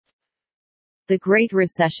The Great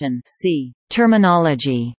Recession, see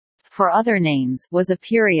terminology for other names, was a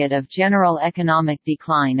period of general economic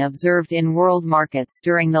decline observed in world markets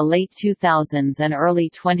during the late 2000s and early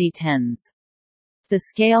 2010s. The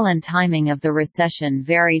scale and timing of the recession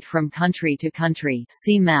varied from country to country.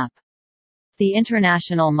 See map. The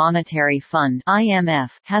International Monetary Fund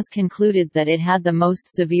 (IMF) has concluded that it had the most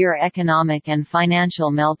severe economic and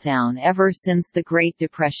financial meltdown ever since the Great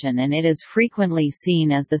Depression, and it is frequently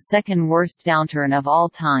seen as the second worst downturn of all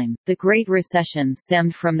time. The Great Recession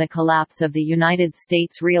stemmed from the collapse of the United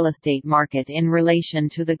States real estate market in relation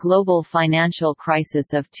to the global financial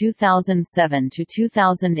crisis of 2007 to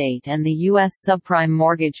 2008 and the U.S. subprime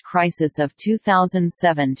mortgage crisis of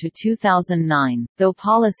 2007 to 2009, though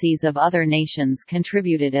policies of other nations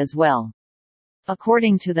contributed as well.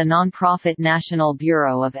 According to the nonprofit National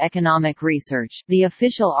Bureau of Economic Research, the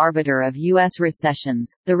official arbiter of U.S.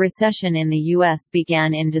 recessions, the recession in the U.S.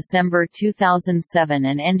 began in December 2007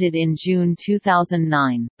 and ended in June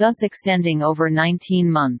 2009, thus extending over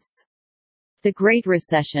 19 months. The Great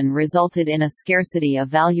Recession resulted in a scarcity of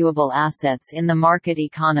valuable assets in the market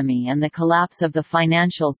economy and the collapse of the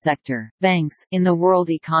financial sector. Banks in the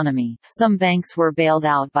world economy. Some banks were bailed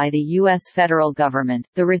out by the U.S. federal government.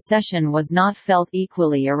 The recession was not felt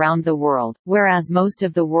equally around the world, whereas most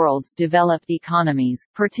of the world's developed economies,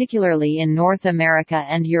 particularly in North America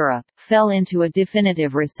and Europe, fell into a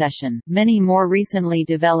definitive recession. Many more recently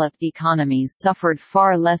developed economies suffered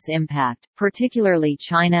far less impact, particularly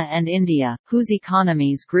China and India, whose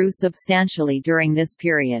economies grew substantially during this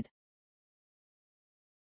period.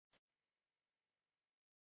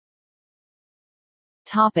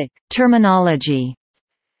 Topic: Terminology.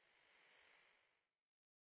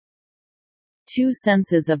 Two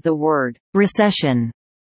senses of the word recession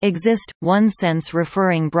exist, one sense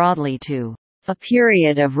referring broadly to a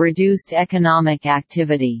period of reduced economic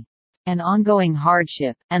activity and ongoing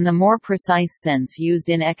hardship, and the more precise sense used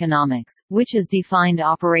in economics, which is defined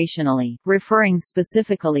operationally, referring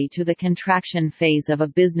specifically to the contraction phase of a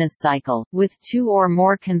business cycle, with 2 or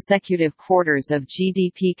more consecutive quarters of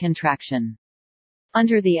GDP contraction.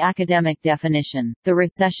 Under the academic definition, the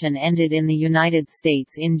recession ended in the United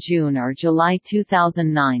States in June or July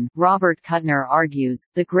 2009. Robert Kuttner argues,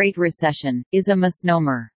 the Great Recession is a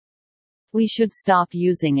misnomer. We should stop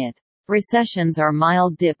using it. Recessions are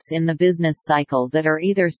mild dips in the business cycle that are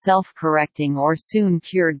either self-correcting or soon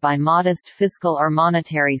cured by modest fiscal or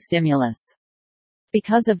monetary stimulus.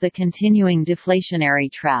 Because of the continuing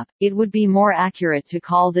deflationary trap, it would be more accurate to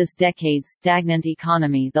call this decade's stagnant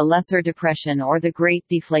economy the Lesser Depression or the Great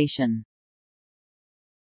Deflation.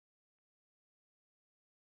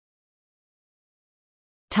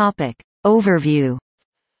 Topic. Overview.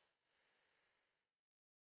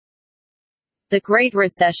 The Great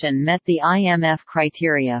Recession met the IMF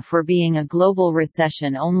criteria for being a global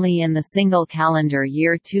recession only in the single calendar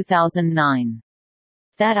year 2009.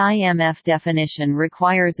 That IMF definition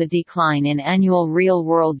requires a decline in annual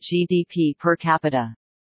real-world GDP per capita.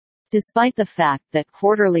 Despite the fact that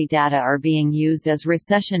quarterly data are being used as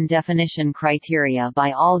recession definition criteria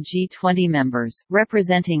by all G20 members,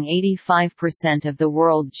 representing 85% of the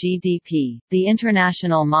world GDP, the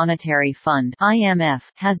International Monetary Fund (IMF)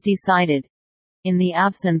 has decided, in the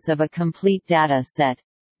absence of a complete data set,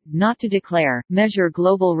 not to measure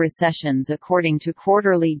global recessions according to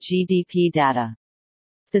quarterly GDP data.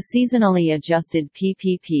 The seasonally adjusted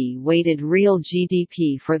PPP-weighted real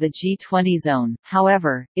GDP for the G20 zone,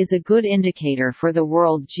 however, is a good indicator for the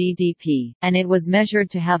world GDP, and it was measured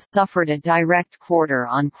to have suffered a direct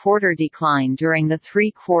quarter-on-quarter decline during the 3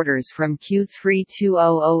 quarters from Q3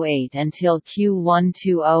 2008 until Q1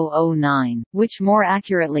 2009, which more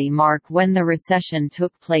accurately mark when the recession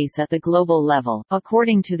took place at the global level.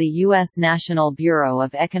 According to the U.S. National Bureau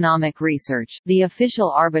of Economic Research, the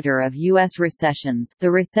official arbiter of U.S. recessions,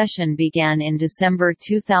 the recession began in December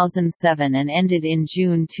 2007 and ended in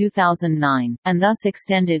June 2009, and thus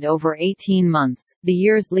extended over 18 months. The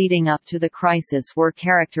years leading up to the crisis were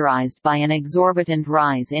characterized by an exorbitant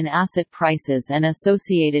rise in asset prices and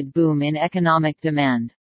associated boom in economic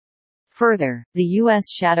demand. Further, the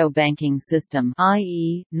U.S. shadow banking system,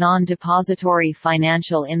 i.e., non-depository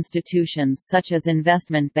financial institutions such as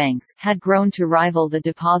investment banks, had grown to rival the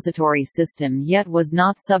depository system yet was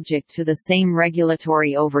not subject to the same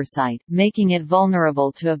regulatory oversight, making it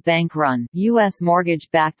vulnerable to a bank-run. U.S.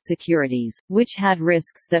 mortgage-backed securities, which had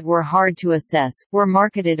risks that were hard to assess, were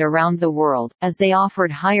marketed around the world, as they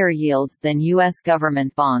offered higher yields than U.S.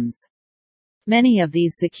 government bonds. Many of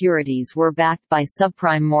these securities were backed by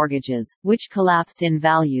subprime mortgages, which collapsed in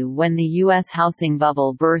value when the U.S. housing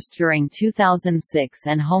bubble burst during 2006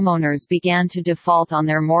 and homeowners began to default on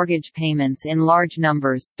their mortgage payments in large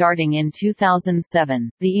numbers starting in 2007.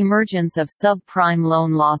 The emergence of subprime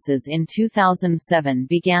loan losses in 2007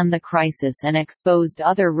 began the crisis and exposed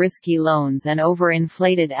other risky loans and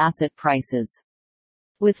overinflated asset prices.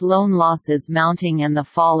 With loan losses mounting and the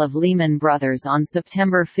fall of Lehman Brothers on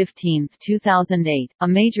September 15, 2008, a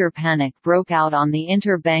major panic broke out on the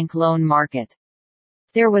interbank loan market.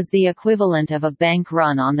 There was the equivalent of a bank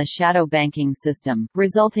run on the shadow banking system,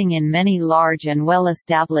 resulting in many large and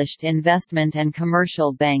well-established investment and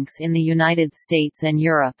commercial banks in the United States and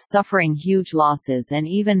Europe suffering huge losses and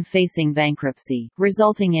even facing bankruptcy,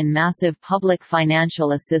 resulting in massive public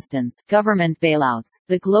financial assistance, government bailouts.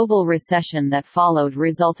 The global recession that followed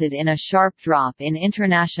resulted in a sharp drop in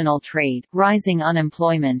international trade, rising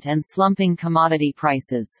unemployment and slumping commodity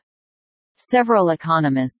prices. Several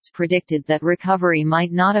economists predicted that recovery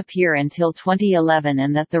might not appear until 2011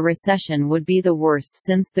 and that the recession would be the worst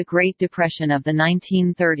since the Great Depression of the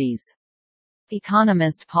 1930s.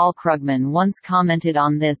 Economist Paul Krugman once commented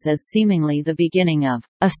on this as seemingly the beginning of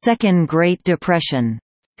a second Great Depression.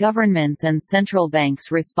 Governments and central banks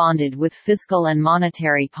responded with fiscal and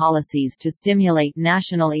monetary policies to stimulate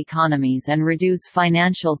national economies and reduce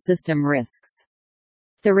financial system risks.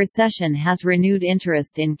 The recession has renewed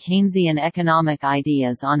interest in Keynesian economic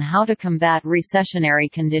ideas on how to combat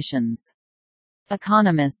recessionary conditions.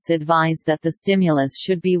 Economists advise that the stimulus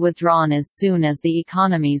should be withdrawn as soon as the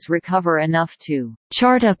economies recover enough to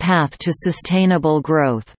chart a path to sustainable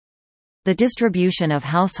growth. The distribution of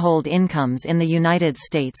household incomes in the United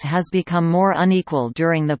States has become more unequal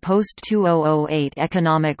during the post-2008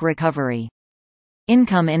 economic recovery.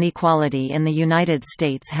 Income inequality in the United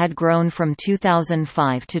States had grown from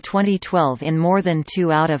 2005 to 2012 in more than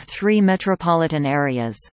 2 out of 3 metropolitan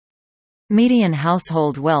areas. Median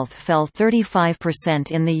household wealth fell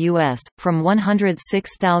 35% in the U.S., from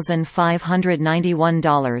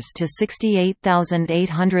 $106,591 to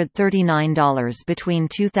 $68,839 between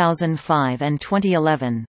 2005 and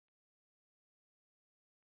 2011.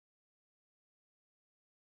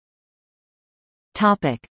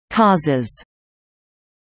 Causes.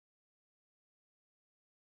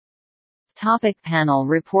 Topic panel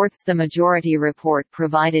reports. The majority report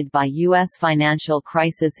provided by U.S. Financial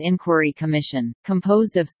Crisis Inquiry Commission,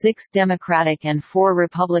 composed of 6 Democratic and 4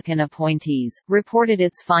 Republican appointees, reported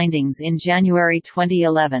its findings in January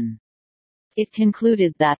 2011. It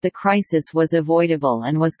concluded that the crisis was avoidable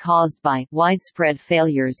and was caused by widespread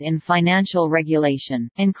failures in financial regulation,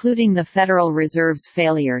 including the Federal Reserve's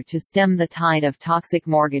failure to stem the tide of toxic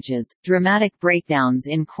mortgages, dramatic breakdowns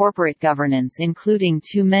in corporate governance including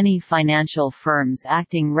too many financial firms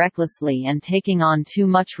acting recklessly and taking on too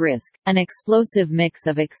much risk, an explosive mix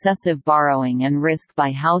of excessive borrowing and risk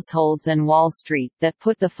by households and Wall Street that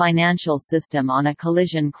put the financial system on a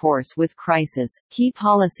collision course with crisis, key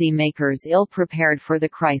policy makers ill-prepared for the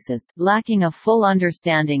crisis, lacking a full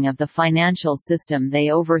understanding of the financial system they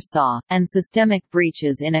oversaw, and systemic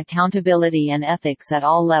breaches in accountability and ethics at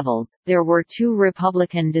all levels. There were 2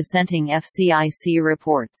 Republican dissenting FCIC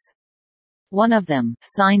reports. One of them,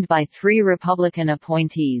 signed by 3 Republican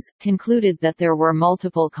appointees, concluded that there were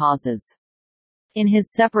multiple causes. In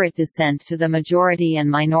his separate dissent to the majority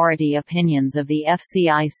and minority opinions of the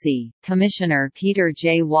FCIC, Commissioner Peter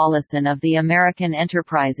J. Wallison of the American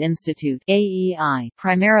Enterprise Institute (AEI)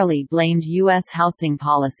 primarily blamed U.S. housing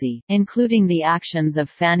policy, including the actions of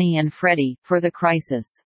Fannie and Freddie, for the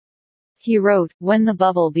crisis. He wrote, when the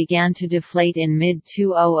bubble began to deflate in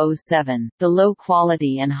mid-2007, the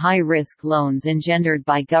low-quality and high-risk loans engendered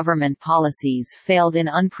by government policies failed in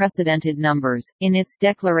unprecedented numbers. In its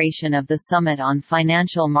declaration of the Summit on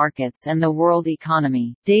Financial Markets and the World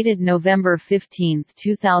Economy, dated November 15,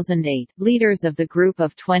 2008, leaders of the Group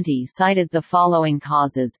of 20 cited the following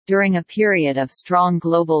causes: during a period of strong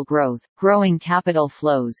global growth, growing capital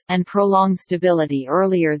flows, and prolonged stability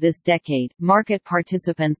earlier this decade, market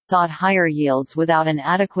participants sought higher yields without an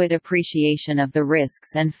adequate appreciation of the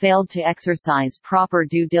risks and failed to exercise proper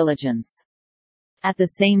due diligence. At the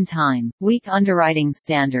same time, weak underwriting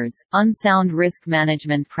standards, unsound risk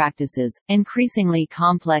management practices, increasingly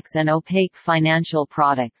complex and opaque financial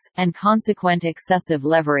products, and consequent excessive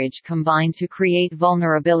leverage combined to create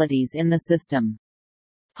vulnerabilities in the system.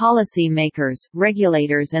 Policy makers,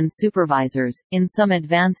 regulators and supervisors, in some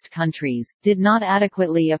advanced countries, did not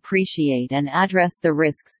adequately appreciate and address the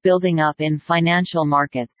risks building up in financial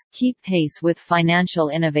markets, keep pace with financial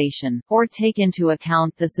innovation, or take into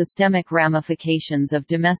account the systemic ramifications of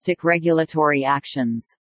domestic regulatory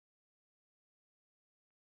actions.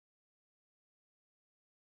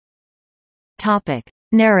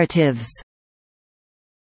 Narratives.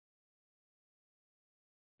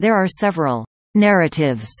 There are several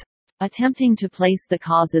narratives attempting to place the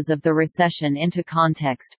causes of the recession into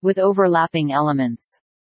context, with overlapping elements.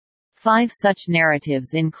 5 such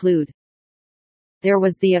narratives include: there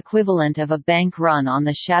was the equivalent of a bank run on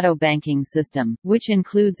the shadow banking system, which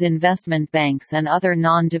includes investment banks and other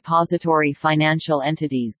non-depository financial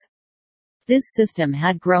entities. This system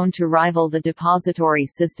had grown to rival the depository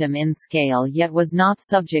system in scale, yet was not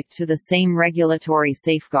subject to the same regulatory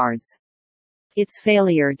safeguards. Its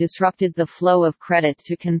failure disrupted the flow of credit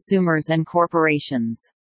to consumers and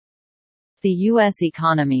corporations. The U.S.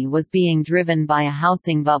 economy was being driven by a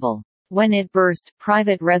housing bubble. When it burst,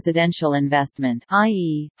 private residential investment,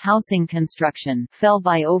 i.e., housing construction, fell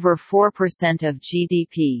by over 4% of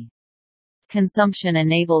GDP. Consumption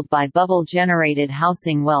enabled by bubble-generated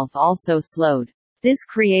housing wealth also slowed. This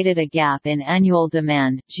created a gap in annual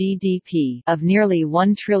demand (GDP) of nearly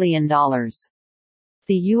 $1 trillion.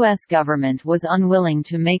 The U.S. government was unwilling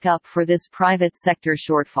to make up for this private sector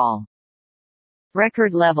shortfall.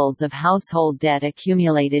 Record levels of household debt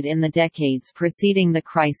accumulated in the decades preceding the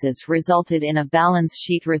crisis resulted in a balance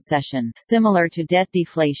sheet recession, similar to debt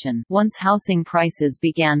deflation, once housing prices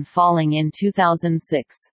began falling in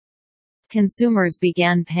 2006. Consumers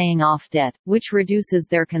began paying off debt, which reduces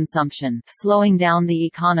their consumption, slowing down the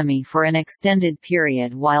economy for an extended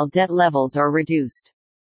period while debt levels are reduced.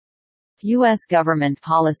 U.S. government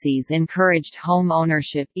policies encouraged home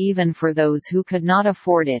ownership even for those who could not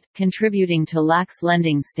afford it, contributing to lax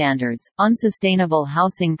lending standards, unsustainable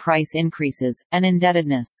housing price increases, and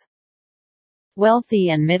indebtedness.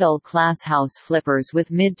 Wealthy and middle-class house flippers with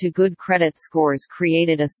mid-to-good credit scores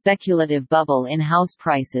created a speculative bubble in house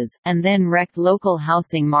prices, and then wrecked local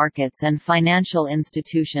housing markets and financial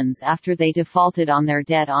institutions after they defaulted on their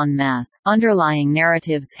debt en masse. Underlying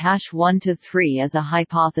narratives #1 to 3 as a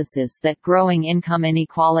hypothesis that growing income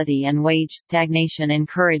inequality and wage stagnation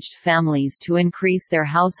encouraged families to increase their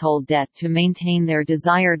household debt to maintain their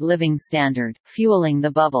desired living standard, fueling the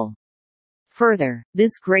bubble. Further,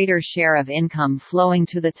 this greater share of income flowing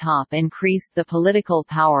to the top increased the political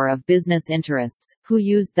power of business interests, who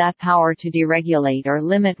used that power to deregulate or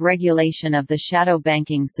limit regulation of the shadow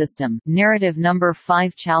banking system. Narrative number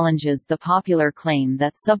 5 challenges the popular claim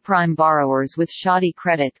that subprime borrowers with shoddy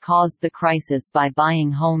credit caused the crisis by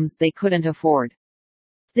buying homes they couldn't afford.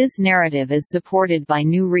 This narrative is supported by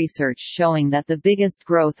new research showing that the biggest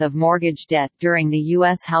growth of mortgage debt during the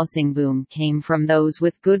U.S. housing boom came from those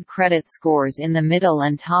with good credit scores in the middle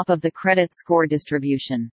and top of the credit score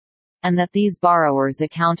distribution, and that these borrowers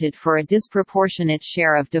accounted for a disproportionate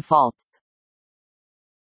share of defaults.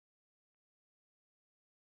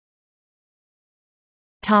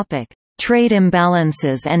 Trade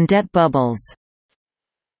imbalances and debt bubbles.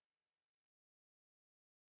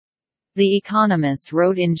 The Economist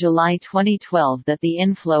wrote in July 2012 that the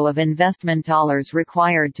inflow of investment dollars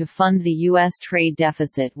required to fund the U.S. trade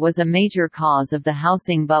deficit was a major cause of the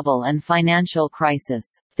housing bubble and financial crisis.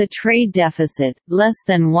 The trade deficit, less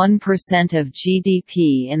than 1% of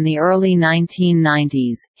GDP in the early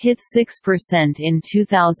 1990s, hit 6% in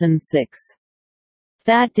 2006.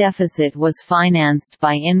 That deficit was financed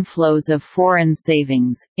by inflows of foreign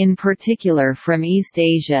savings, in particular from East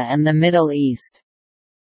Asia and the Middle East.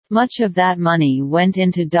 Much of that money went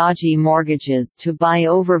into dodgy mortgages to buy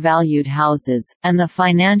overvalued houses, and the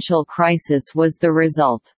financial crisis was the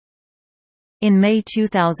result. In May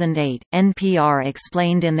 2008, NPR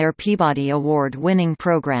explained in their Peabody Award-winning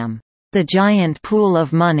program, "The Giant Pool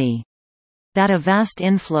of Money," that a vast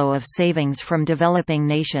inflow of savings from developing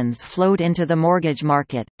nations flowed into the mortgage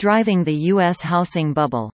market, driving the U.S. housing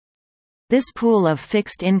bubble. This pool of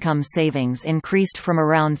fixed-income savings increased from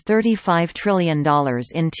around $35 trillion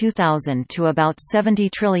in 2000 to about $70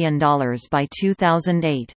 trillion by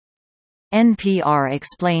 2008. NPR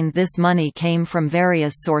explained this money came from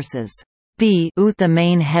various sources. The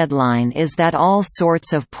main headline is that all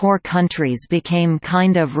sorts of poor countries became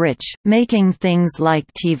kind of rich, making things like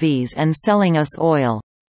TVs and selling us oil.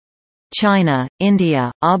 China, India,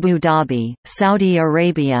 Abu Dhabi, Saudi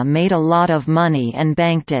Arabia made a lot of money and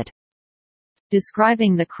banked it.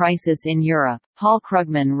 Describing the crisis in Europe, Paul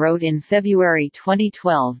Krugman wrote in February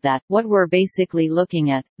 2012 that, "What we're basically looking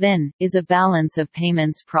at, then, is a balance of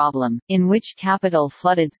payments problem, in which capital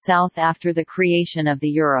flooded south after the creation of the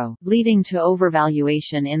euro, leading to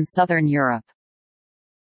overvaluation in southern Europe."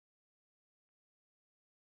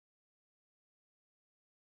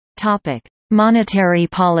 Monetary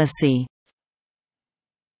policy.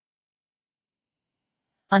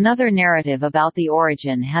 Another narrative about the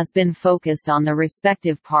origin has been focused on the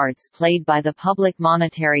respective parts played by the public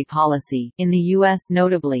monetary policy, in the U.S.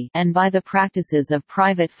 notably, and by the practices of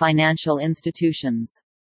private financial institutions.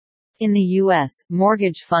 In the U.S.,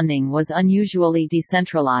 mortgage funding was unusually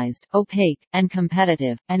decentralized, opaque, and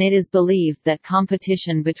competitive, and it is believed that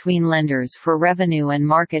competition between lenders for revenue and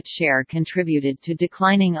market share contributed to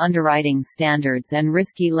declining underwriting standards and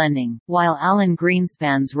risky lending. While Alan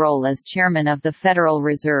Greenspan's role as chairman of the Federal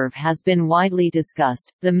Reserve has been widely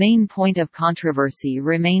discussed, the main point of controversy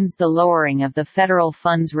remains the lowering of the federal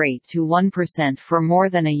funds rate to 1% for more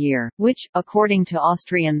than a year, which, according to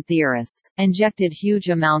Austrian theorists, injected huge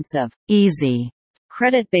amounts of easy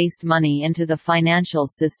credit-based money into the financial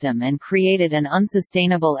system and created an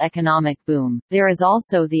unsustainable economic boom. There is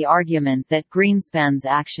also the argument that Greenspan's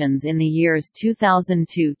actions in the years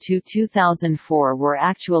 2002 to 2004 were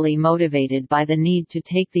actually motivated by the need to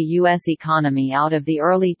take the U.S. economy out of the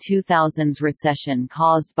early 2000s recession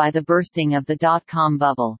caused by the bursting of the dot-com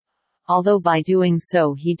bubble. Although by doing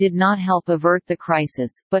so he did not help avert the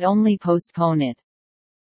crisis, but only postpone it.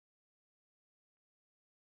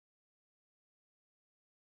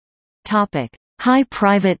 High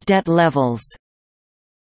private debt levels.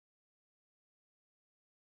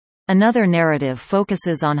 Another narrative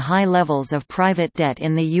focuses on high levels of private debt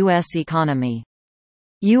in the U.S. economy.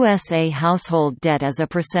 USA household debt as a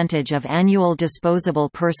percentage of annual disposable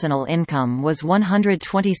personal income was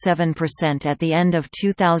 127% at the end of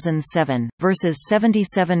 2007, versus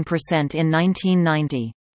 77% in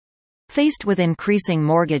 1990. Faced with increasing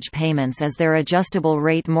mortgage payments as their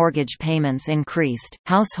adjustable-rate mortgage payments increased,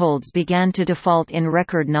 households began to default in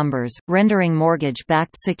record numbers, rendering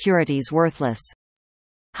mortgage-backed securities worthless.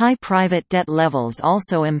 High private debt levels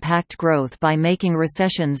also impact growth by making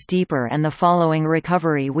recessions deeper and the following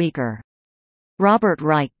recovery weaker. Robert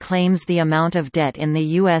Reich claims the amount of debt in the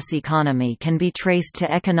U.S. economy can be traced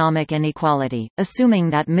to economic inequality, assuming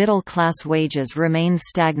that middle-class wages remain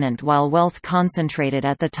stagnant while wealth concentrated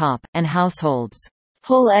at the top, and households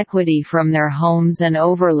pull equity from their homes and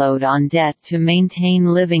overload on debt to maintain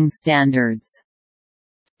living standards.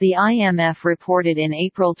 The IMF reported in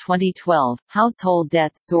April 2012, household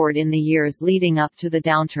debt soared in the years leading up to the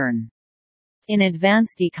downturn. In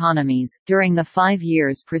advanced economies, during the 5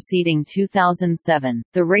 years preceding 2007,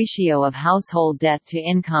 the ratio of household debt to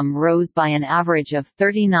income rose by an average of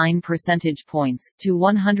 39 percentage points, to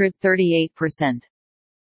 138%.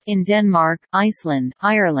 In Denmark, Iceland,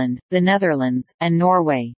 Ireland, the Netherlands, and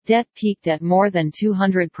Norway, debt peaked at more than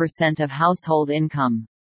 200% of household income.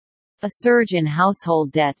 A surge in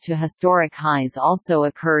household debt to historic highs also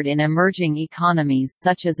occurred in emerging economies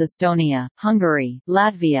such as Estonia, Hungary,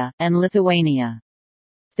 Latvia, and Lithuania.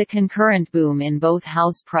 The concurrent boom in both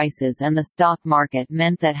house prices and the stock market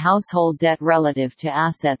meant that household debt relative to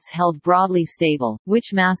assets held broadly stable,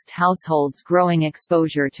 which masked households' growing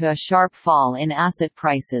exposure to a sharp fall in asset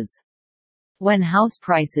prices. When house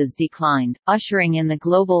prices declined, ushering in the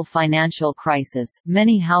global financial crisis,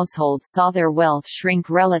 many households saw their wealth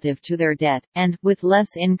shrink relative to their debt, and, with less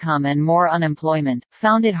income and more unemployment,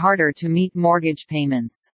 found it harder to meet mortgage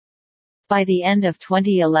payments. By the end of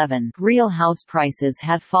 2011, real house prices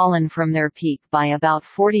had fallen from their peak by about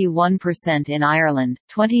 41% in Ireland,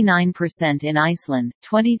 29% in Iceland,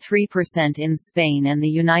 23% in Spain and the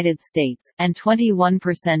United States, and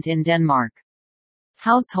 21% in Denmark.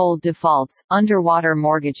 Household defaults, underwater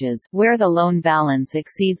mortgages where the loan balance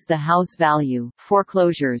exceeds the house value,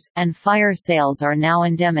 foreclosures, and fire sales are now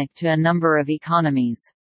endemic to a number of economies.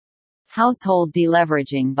 Household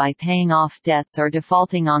deleveraging by paying off debts or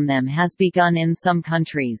defaulting on them has begun in some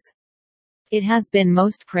countries. It has been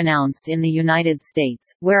most pronounced in the United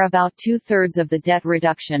States, where about two-thirds of the debt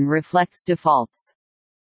reduction reflects defaults.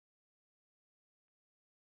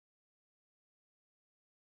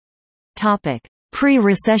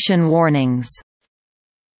 Pre-recession warnings.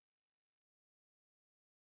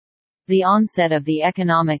 The onset of the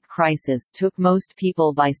economic crisis took most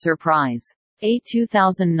people by surprise. A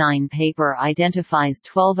 2009 paper identifies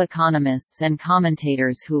 12 economists and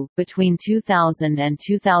commentators who, between 2000 and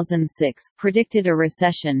 2006, predicted a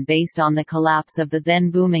recession based on the collapse of the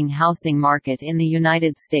then-booming housing market in the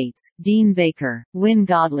United States. Dean Baker, Wynne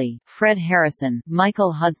Godley, Fred Harrison,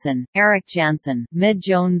 Michael Hudson, Eric Jansen, Med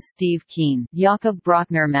Jones, Steve Keen, Jakob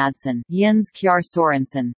Brockner Madsen, Jens Kjær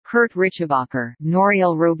Sorensen, Kurt Richebacher,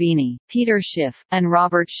 Nouriel Roubini, Peter Schiff, and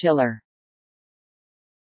Robert Schiller.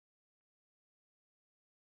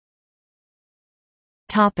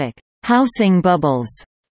 Housing bubbles.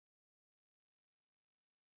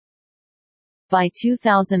 By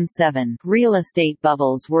 2007, real estate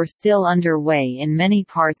bubbles were still underway in many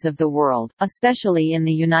parts of the world, especially in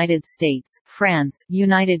the United States, France,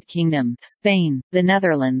 United Kingdom, Spain, the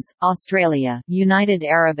Netherlands, Australia, United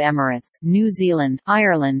Arab Emirates, New Zealand,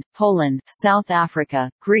 Ireland, Poland, South Africa,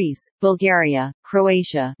 Greece, Bulgaria,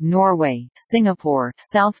 Croatia, Norway, Singapore,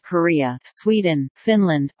 South Korea, Sweden,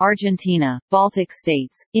 Finland, Argentina, Baltic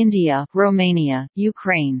states, India, Romania,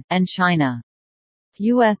 Ukraine, and China.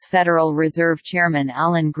 U.S. Federal Reserve Chairman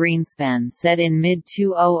Alan Greenspan said in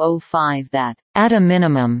mid-2005 that, "At a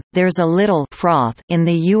minimum, there's a little froth in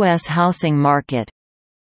the U.S. housing market.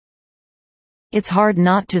 It's hard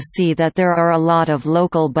not to see that there are a lot of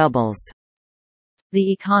local bubbles."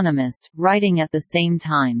 The Economist, writing at the same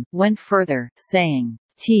time, went further, saying,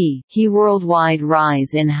 "The worldwide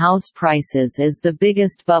rise in house prices is the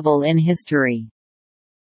biggest bubble in history."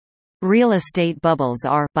 Real estate bubbles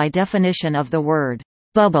are, by definition of the word,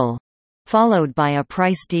 bubble, followed by a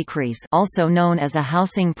price decrease, also known as a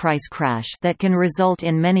housing price crash, that can result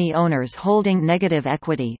in many owners holding negative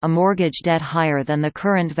equity, a mortgage debt higher than the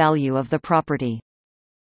current value of the property.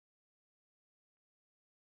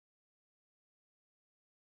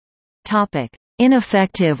 Topic: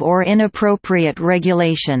 Ineffective or inappropriate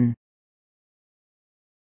regulation.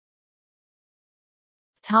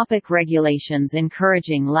 Topic: regulations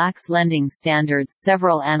encouraging lax lending standards.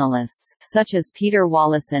 Several analysts, such as Peter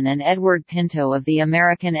Wallison and Edward Pinto of the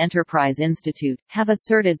American Enterprise Institute, have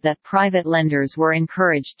asserted that private lenders were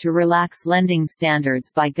encouraged to relax lending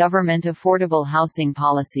standards by government affordable housing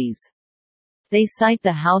policies. They cite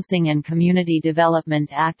the Housing and Community Development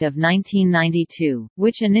Act of 1992,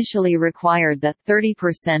 which initially required that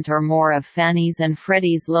 30% or more of Fannie's and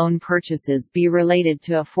Freddie's loan purchases be related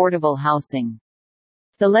to affordable housing.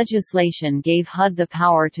 The legislation gave HUD the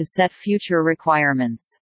power to set future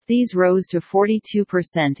requirements. These rose to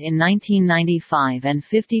 42% in 1995 and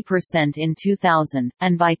 50% in 2000,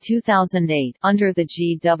 and by 2008, under the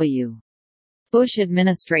G.W. Bush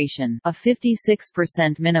administration, a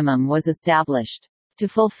 56% minimum was established. To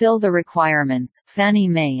fulfill the requirements, Fannie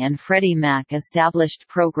Mae and Freddie Mac established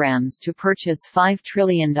programs to purchase $5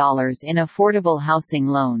 trillion in affordable housing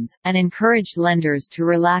loans, and encouraged lenders to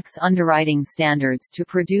relax underwriting standards to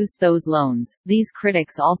produce those loans. These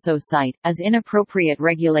critics also cite, as inappropriate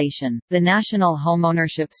regulation, the National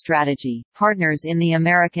Homeownership Strategy, Partners in the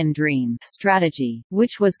American Dream strategy,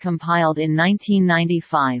 which was compiled in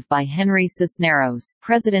 1995 by Henry Cisneros,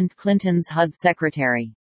 President Clinton's HUD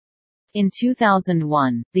secretary. In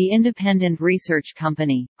 2001, the independent research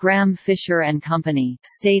company, Graham Fisher and Company,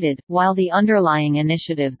 stated, while the underlying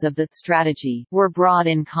initiatives of the strategy were broad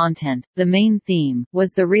in content, the main theme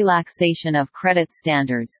was the relaxation of credit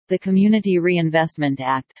standards. The Community Reinvestment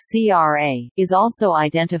Act (CRA) is also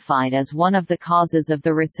identified as one of the causes of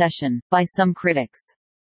the recession by some critics.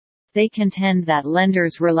 They contend that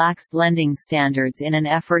lenders relaxed lending standards in an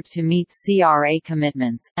effort to meet CRA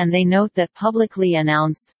commitments, and they note that publicly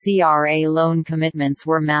announced CRA loan commitments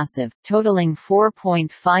were massive, totaling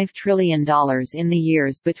 $4.5 trillion in the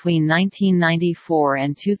years between 1994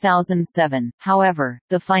 and 2007. However,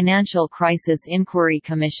 the Financial Crisis Inquiry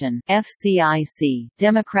Commission (FCIC)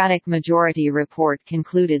 Democratic majority report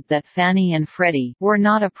concluded that Fannie and Freddie were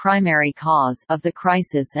not a primary cause of the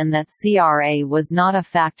crisis and that CRA was not a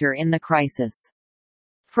factor in the crisis.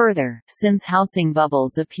 Further, since housing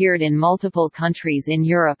bubbles appeared in multiple countries in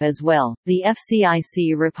Europe as well, the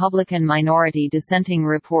FCIC Republican minority dissenting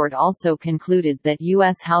report also concluded that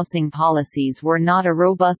U.S. housing policies were not a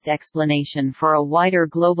robust explanation for a wider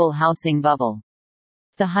global housing bubble.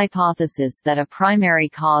 The hypothesis that a primary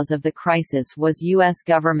cause of the crisis was U.S.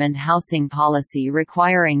 government housing policy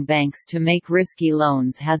requiring banks to make risky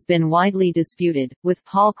loans has been widely disputed, with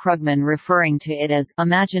Paul Krugman referring to it as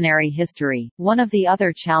imaginary history. One of the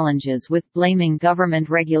other challenges with blaming government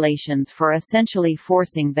regulations for essentially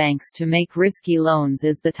forcing banks to make risky loans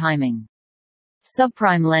is the timing.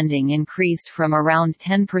 Subprime lending increased from around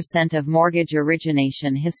 10% of mortgage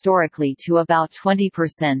origination historically to about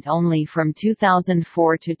 20% only from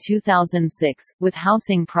 2004 to 2006, with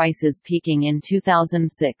housing prices peaking in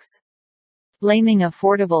 2006. Blaming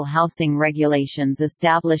affordable housing regulations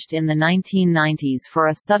established in the 1990s for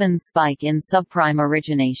a sudden spike in subprime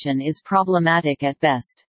origination is problematic at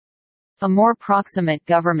best. A more proximate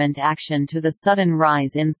government action to the sudden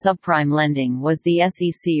rise in subprime lending was the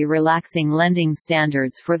SEC relaxing lending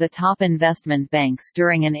standards for the top investment banks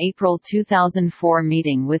during an April 2004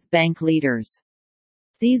 meeting with bank leaders.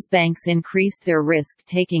 These banks increased their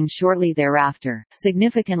risk-taking shortly thereafter,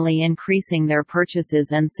 significantly increasing their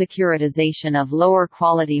purchases and securitization of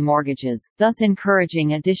lower-quality mortgages, thus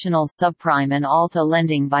encouraging additional subprime and Alt-A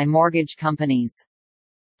lending by mortgage companies.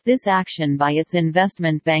 This action by its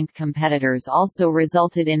investment bank competitors also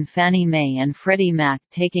resulted in Fannie Mae and Freddie Mac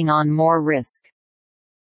taking on more risk.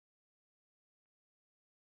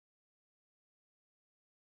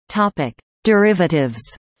 Derivatives.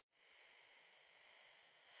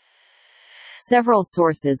 Several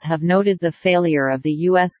sources have noted the failure of the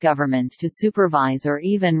U.S. government to supervise or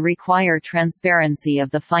even require transparency of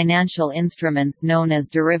the financial instruments known as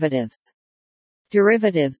derivatives.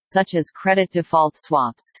 Derivatives such as credit default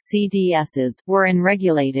swaps (CDSs) were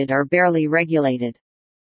unregulated or barely regulated.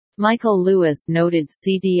 Michael Lewis noted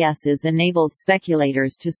CDSs enabled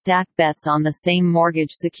speculators to stack bets on the same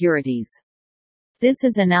mortgage securities. This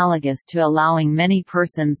is analogous to allowing many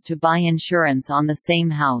persons to buy insurance on the same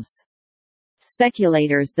house.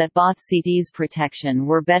 Speculators that bought CDs protection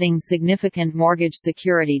were betting significant mortgage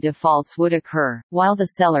security defaults would occur, while the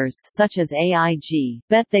sellers, such as AIG,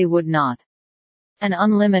 bet they would not. An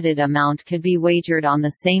unlimited amount could be wagered on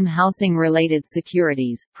the same housing-related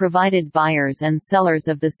securities, provided buyers and sellers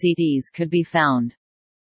of the CDs could be found.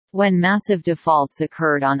 When massive defaults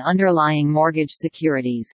occurred on underlying mortgage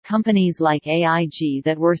securities, companies like AIG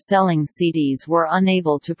that were selling CDs were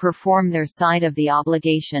unable to perform their side of the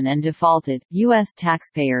obligation and defaulted. U.S.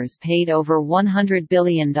 taxpayers paid over $100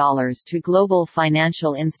 billion to global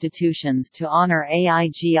financial institutions to honor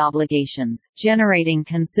AIG obligations, generating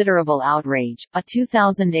considerable outrage. A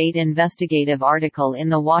 2008 investigative article in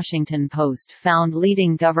The Washington Post found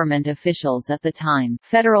leading government officials at the time,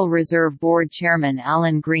 Federal Reserve Board Chairman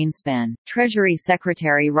Alan Greenspan, Treasury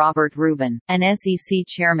Secretary Robert Rubin, and SEC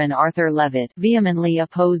Chairman Arthur Levitt, vehemently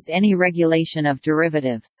opposed any regulation of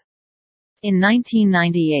derivatives. In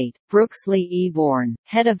 1998, Brooks Lee E. Bourne,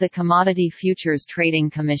 head of the Commodity Futures Trading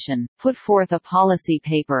Commission, put forth a policy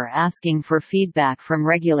paper asking for feedback from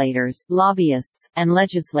regulators, lobbyists, and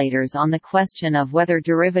legislators on the question of whether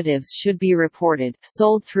derivatives should be reported,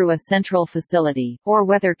 sold through a central facility, or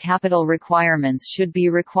whether capital requirements should be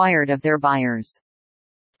required of their buyers.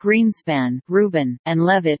 Greenspan, Rubin, and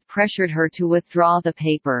Levitt pressured her to withdraw the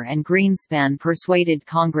paper, and Greenspan persuaded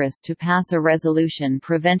Congress to pass a resolution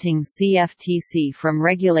preventing CFTC from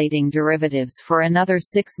regulating derivatives for another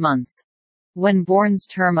 6 months—when Bourne's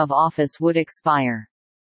term of office would expire.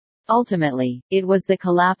 Ultimately, it was the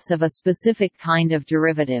collapse of a specific kind of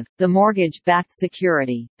derivative, the mortgage-backed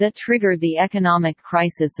security, that triggered the economic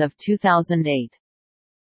crisis of 2008.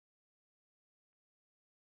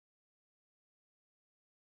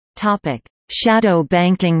 Shadow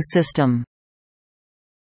banking system.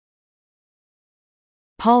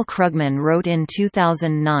 Paul Krugman wrote in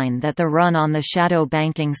 2009 that the run on the shadow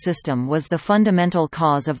banking system was the fundamental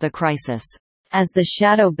cause of the crisis. As the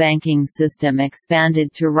shadow banking system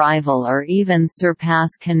expanded to rival or even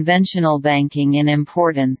surpass conventional banking in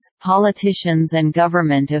importance, politicians and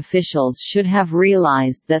government officials should have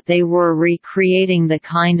realized that they were recreating the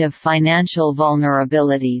kind of financial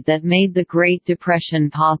vulnerability that made the Great Depression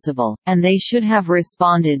possible, and they should have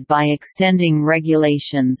responded by extending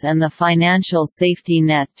regulations and the financial safety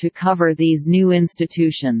net to cover these new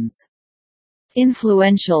institutions.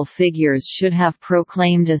 Influential figures should have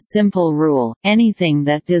proclaimed a simple rule: anything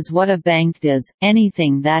that does what a bank does,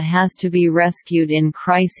 anything that has to be rescued in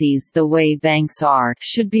crises the way banks are,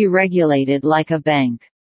 should be regulated like a bank.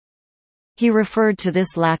 He referred to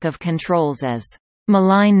this lack of controls as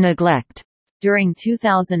malign neglect. During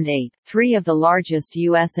 2008, 3 of the largest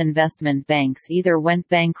U.S. investment banks either went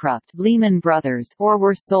bankrupt, Lehman Brothers, or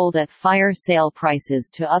were sold at fire sale prices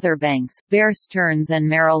to other banks, Bear Stearns and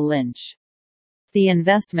Merrill Lynch. The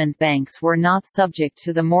investment banks were not subject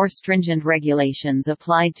to the more stringent regulations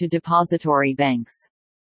applied to depository banks.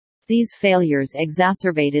 These failures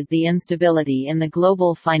exacerbated the instability in the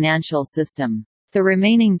global financial system. The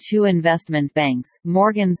remaining 2 investment banks,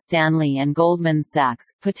 Morgan Stanley and Goldman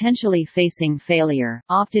Sachs, potentially facing failure,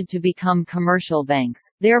 opted to become commercial banks,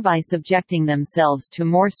 thereby subjecting themselves to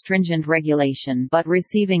more stringent regulation but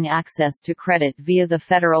receiving access to credit via the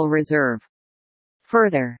Federal Reserve.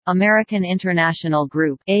 Further, American International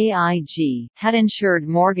Group (AIG) had insured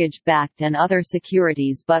mortgage-backed and other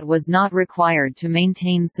securities but was not required to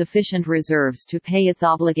maintain sufficient reserves to pay its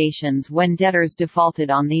obligations when debtors defaulted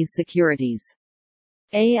on these securities.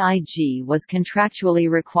 AIG was contractually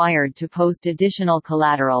required to post additional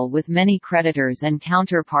collateral with many creditors and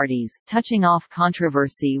counterparties, touching off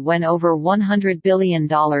controversy when over $100 billion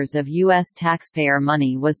of U.S. taxpayer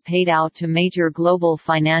money was paid out to major global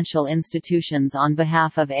financial institutions on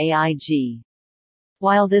behalf of AIG.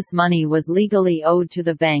 While this money was legally owed to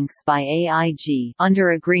the banks by AIG,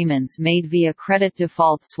 under agreements made via credit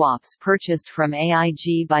default swaps purchased from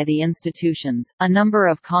AIG by the institutions, a number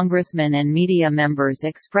of congressmen and media members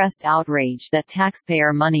expressed outrage that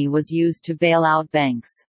taxpayer money was used to bail out banks.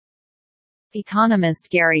 Economist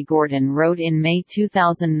Gary Gordon wrote in May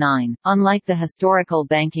 2009, "Unlike the historical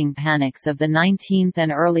banking panics of the 19th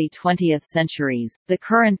and early 20th centuries, the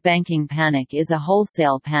current banking panic is a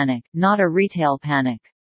wholesale panic, not a retail panic."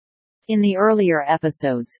 In the earlier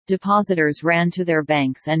episodes, depositors ran to their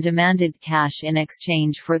banks and demanded cash in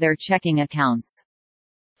exchange for their checking accounts.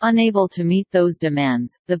 Unable to meet those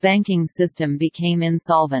demands, the banking system became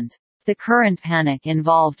insolvent. The current panic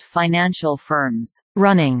involved financial firms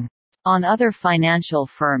running on other financial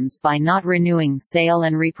firms by not renewing sale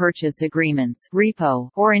and repurchase agreements (repo)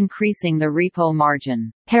 or increasing the repo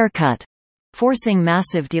margin haircut, forcing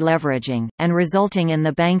massive deleveraging, and resulting in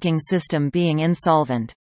the banking system being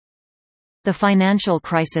insolvent. The Financial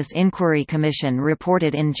Crisis Inquiry Commission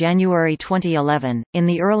reported in January 2011, "In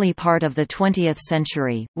the early part of the 20th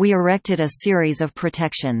century, we erected a series of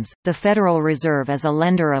protections, the Federal Reserve as a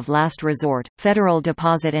lender of last resort, federal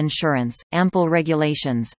deposit insurance, ample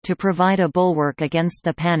regulations, to provide a bulwark against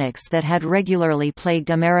the panics that had regularly plagued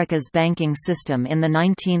America's banking system in the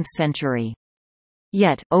 19th century.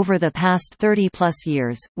 Yet, over the past 30-plus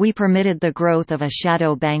years, we permitted the growth of a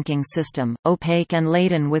shadow banking system, opaque and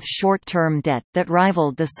laden with short-term debt, that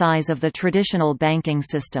rivaled the size of the traditional banking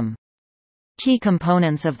system. Key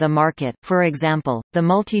components of the market, for example, the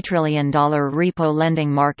multi-trillion-dollar repo lending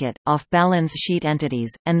market, off-balance sheet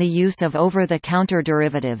entities, and the use of over-the-counter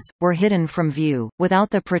derivatives, were hidden from view, without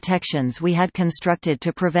the protections we had constructed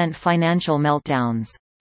to prevent financial meltdowns.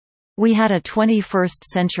 We had a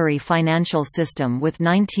 21st-century financial system with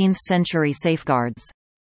 19th-century safeguards."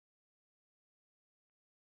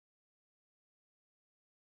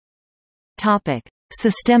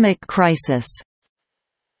 Systemic crisis.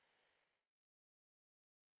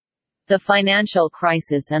 The financial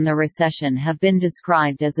crisis and the recession have been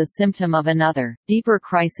described as a symptom of another, deeper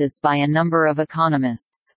crisis by a number of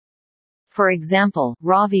economists. For example,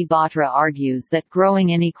 Ravi Batra argues that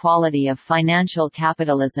growing inequality of financial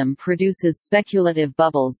capitalism produces speculative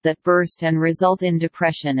bubbles that burst and result in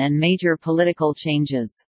depression and major political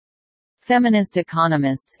changes. Feminist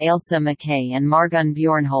economists Ailsa McKay and Margun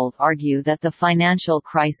Bjornholt argue that the financial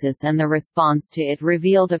crisis and the response to it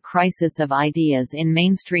revealed a crisis of ideas in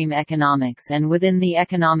mainstream economics and within the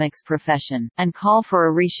economics profession, and call for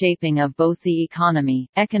a reshaping of both the economy,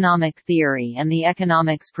 economic theory and the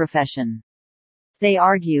economics profession. They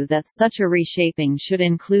argue that such a reshaping should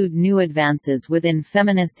include new advances within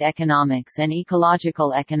feminist economics and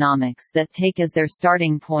ecological economics that take as their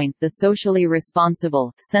starting point the socially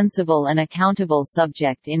responsible, sensible and accountable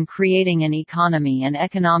subject in creating an economy and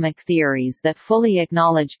economic theories that fully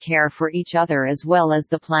acknowledge care for each other as well as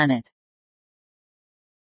the planet.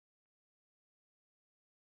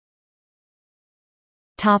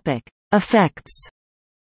 Effects.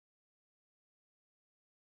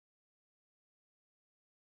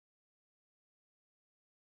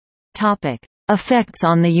 Effects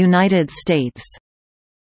on the United States.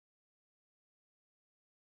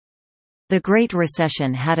 The Great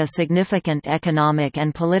Recession had a significant economic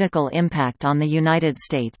and political impact on the United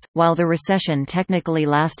States. While the recession technically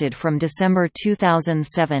lasted from December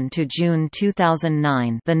 2007 to June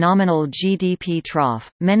 2009, the nominal GDP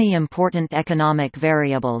trough, many important economic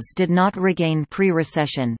variables did not regain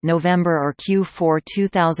pre-recession November or Q4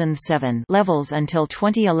 2007 levels until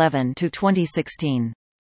 2011 to 2016.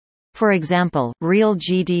 For example, real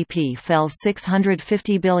GDP fell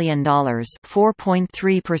 $650 billion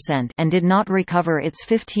 (4.3%) and did not recover its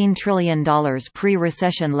 $15 trillion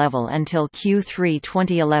pre-recession level until Q3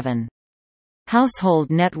 2011.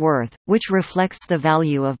 Household net worth, which reflects the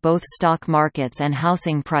value of both stock markets and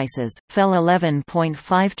housing prices, fell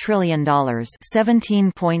 $11.5 trillion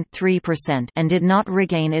 (17.3%) and did not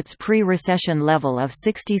regain its pre-recession level of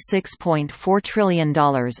 $66.4 trillion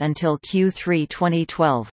until Q3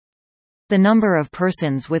 2012. The number of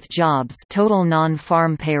persons with jobs, total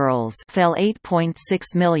non-farm payrolls, fell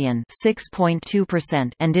 8.6 million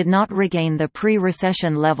 (6.2%) and did not regain the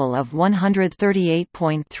pre-recession level of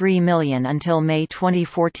 138.3 million until May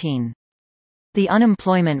 2014. The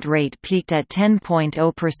unemployment rate peaked at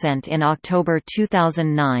 10.0% in October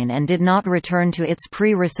 2009 and did not return to its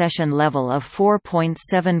pre-recession level of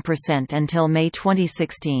 4.7% until May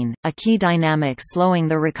 2016. A key dynamic slowing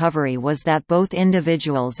the recovery was that both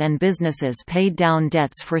individuals and businesses paid down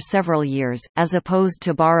debts for several years, as opposed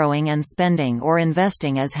to borrowing and spending or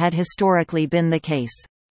investing as had historically been the case.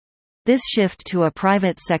 This shift to a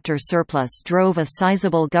private sector surplus drove a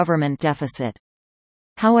sizable government deficit.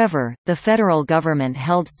 However, the federal government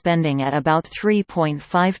held spending at about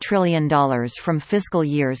 $3.5 trillion from fiscal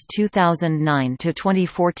years 2009 to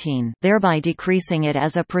 2014, thereby decreasing it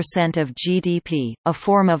as a percent of GDP, a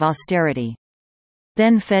form of austerity.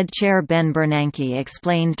 Then Fed Chair Ben Bernanke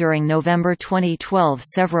explained during November 2012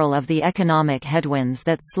 several of the economic headwinds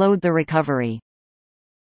that slowed the recovery.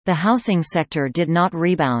 The housing sector did not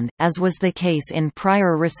rebound, as was the case in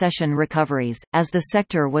prior recession recoveries, as the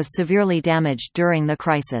sector was severely damaged during the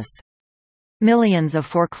crisis. Millions of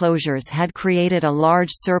foreclosures had created a large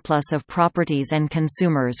surplus of properties and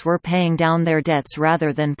consumers were paying down their debts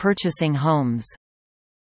rather than purchasing homes.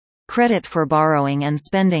 Credit for borrowing and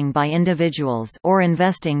spending by individuals or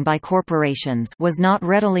investing by corporations was not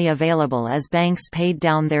readily available as banks paid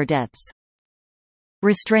down their debts.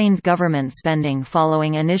 Restrained government spending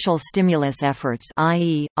following initial stimulus efforts,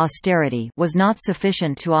 i.e., austerity, was not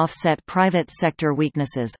sufficient to offset private sector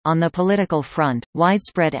weaknesses. On the political front,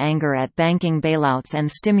 widespread anger at banking bailouts and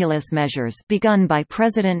stimulus measures, begun by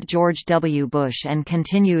President George W. Bush and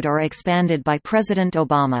continued or expanded by President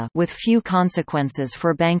Obama, with few consequences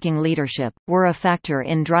for banking leadership, were a factor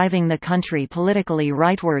in driving the country politically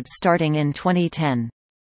rightward starting in 2010.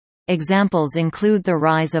 Examples include the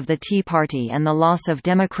rise of the Tea Party and the loss of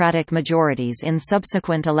Democratic majorities in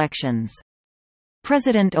subsequent elections.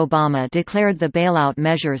 President Obama declared the bailout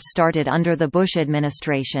measures started under the Bush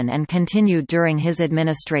administration and continued during his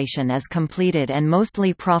administration as completed and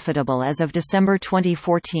mostly profitable as of December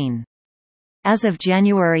 2014. As of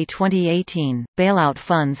January 2018, bailout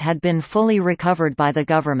funds had been fully recovered by the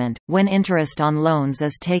government, when interest on loans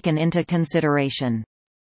is taken into consideration.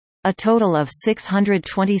 A total of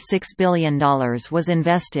 $626 billion was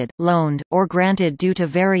invested, loaned, or granted due to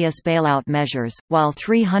various bailout measures, while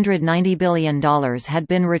 $390 billion had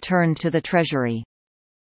been returned to the Treasury.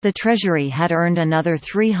 The Treasury had earned another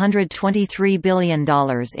 $323 billion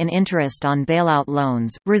in interest on bailout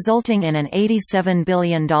loans, resulting in an $87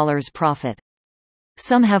 billion profit.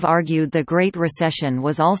 Some have argued the Great Recession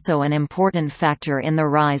was also an important factor in the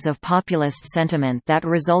rise of populist sentiment that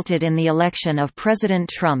resulted in the election of President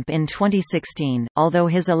Trump in 2016, although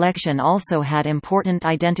his election also had important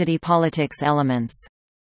identity politics elements.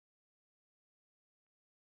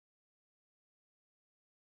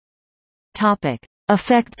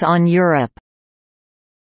 Effects on Europe.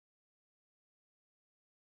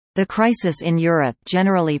 The crisis in Europe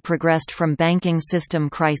generally progressed from banking system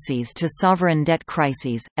crises to sovereign debt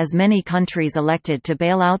crises, as many countries elected to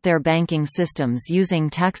bail out their banking systems using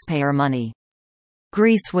taxpayer money.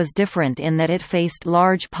 Greece was different in that it faced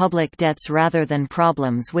large public debts rather than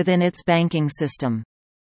problems within its banking system.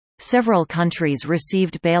 Several countries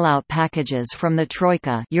received bailout packages from the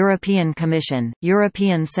Troika, European Commission,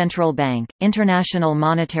 European Central Bank, International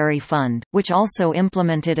Monetary Fund, which also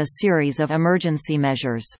implemented a series of emergency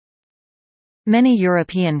measures. Many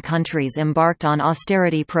European countries embarked on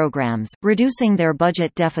austerity programs, reducing their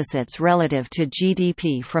budget deficits relative to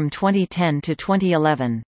GDP from 2010 to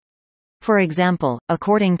 2011. For example,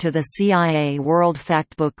 according to the CIA World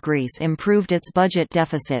Factbook, Greece improved its budget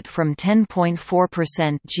deficit from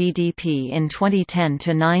 10.4% GDP in 2010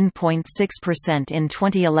 to 9.6% in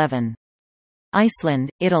 2011. Iceland,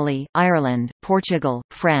 Italy, Ireland, Portugal,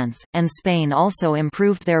 France, and Spain also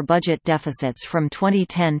improved their budget deficits from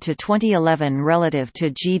 2010 to 2011 relative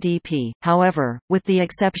to GDP. However, with the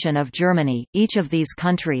exception of Germany, each of these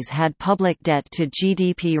countries had public debt to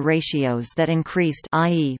GDP ratios that increased,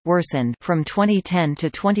 i.e., worsened, from 2010 to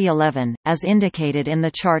 2011, as indicated in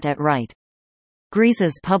the chart at right.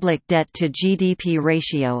 Greece's public debt to GDP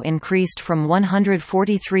ratio increased from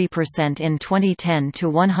 143% in 2010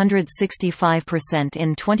 to 165%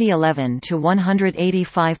 in 2011 to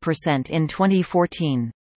 185% in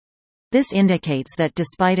 2014. This indicates that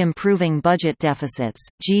despite improving budget deficits,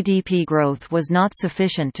 GDP growth was not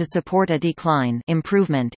sufficient to support a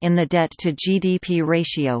improvement in the debt to GDP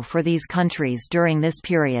ratio for these countries during this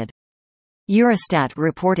period. Eurostat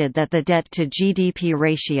reported that the debt-to-GDP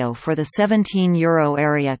ratio for the 17 euro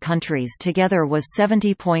area countries together was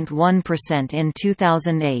 70.1% in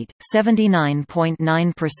 2008,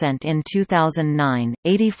 79.9% in 2009,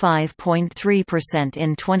 85.3%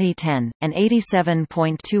 in 2010, and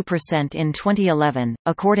 87.2% in 2011.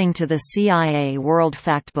 According to the CIA World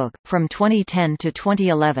Factbook, from 2010 to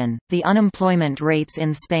 2011, the unemployment rates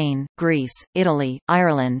in Spain, Greece, Italy,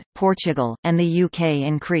 Ireland, Portugal, and the UK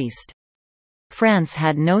increased. France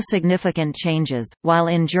had no significant changes, while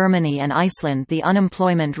in Germany and Iceland the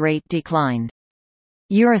unemployment rate declined.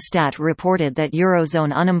 Eurostat reported that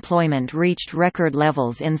Eurozone unemployment reached record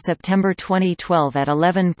levels in September 2012 at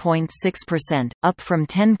 11.6%, up from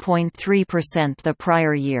 10.3% the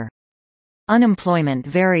prior year. Unemployment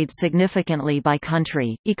varied significantly by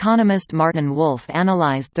country. Economist Martin Wolf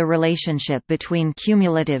analyzed the relationship between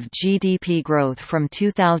cumulative GDP growth from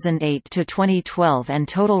 2008 to 2012 and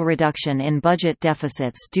total reduction in budget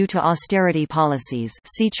deficits due to austerity policies,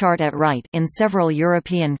 see chart at right, in several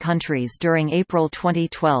European countries during April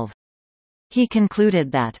 2012. He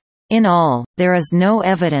concluded that in all, there is no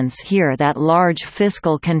evidence here that large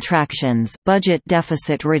fiscal contractions, budget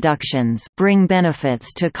deficit reductions, bring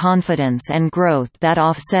benefits to confidence and growth that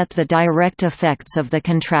offset the direct effects of the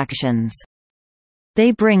contractions.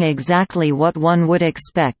 They bring exactly what one would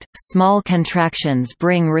expect: small contractions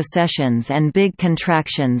bring recessions and big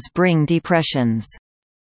contractions bring depressions.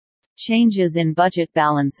 Changes in budget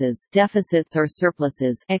balances, deficits or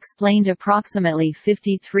surpluses, explained approximately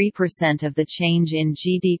 53% of the change in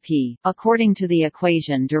GDP, according to the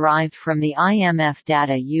equation derived from the IMF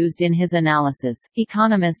data used in his analysis.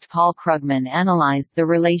 Economist Paul Krugman analyzed the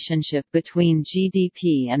relationship between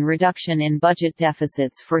GDP and reduction in budget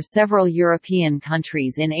deficits for several European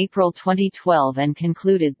countries in April 2012 and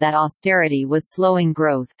concluded that austerity was slowing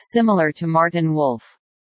growth, similar to Martin Wolf.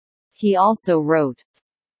 He also wrote,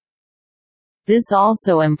 "This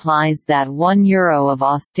also implies that €1 of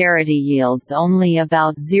austerity yields only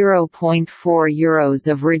about €0.4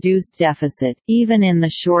 of reduced deficit, even in the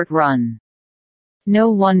short run.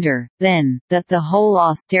 No wonder, then, that the whole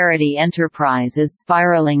austerity enterprise is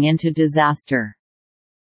spiraling into disaster."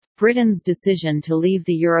 Britain's decision to leave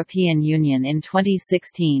the European Union in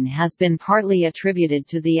 2016 has been partly attributed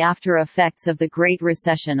to the after-effects of the Great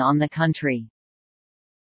Recession on the country.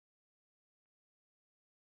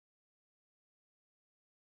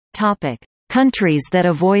 Countries that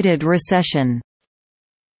avoided recession.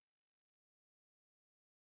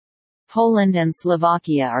 Poland and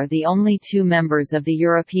Slovakia are the only two members of the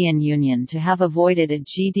European Union to have avoided a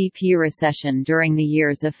GDP recession during the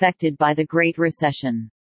years affected by the Great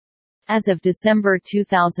Recession. As of December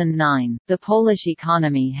 2009, the Polish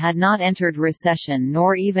economy had not entered recession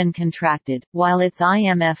nor even contracted, while its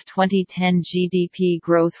IMF 2010 GDP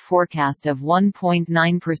growth forecast of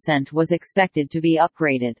 1.9% was expected to be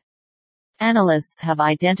upgraded. Analysts have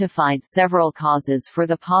identified several causes for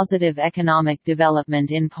the positive economic development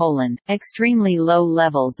in Poland: extremely low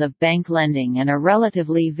levels of bank lending and a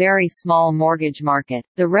relatively very small mortgage market,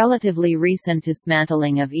 the relatively recent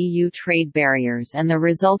dismantling of EU trade barriers and the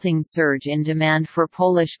resulting surge in demand for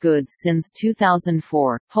Polish goods since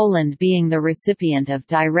 2004, Poland being the recipient of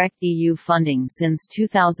direct EU funding since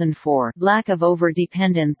 2004, lack of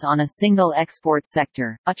over-dependence on a single export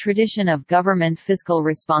sector, a tradition of government fiscal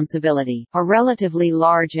responsibility, a relatively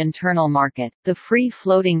large internal market, the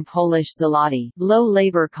free-floating Polish zloty, low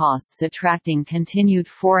labor costs attracting continued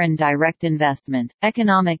foreign direct investment,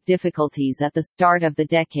 economic difficulties at the start of the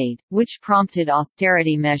decade, which prompted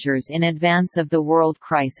austerity measures in advance of the world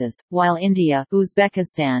crisis, while India,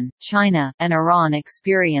 Uzbekistan, China, and Iran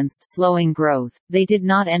experienced slowing growth, they did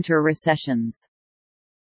not enter recessions.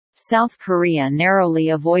 South Korea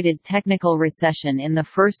narrowly avoided technical recession in the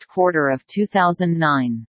first quarter of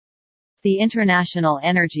 2009. The International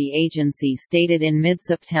Energy Agency stated in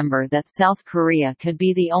mid-September that South Korea could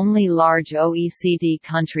be the only large OECD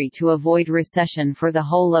country to avoid recession for the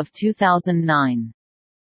whole of 2009.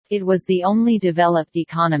 It was the only developed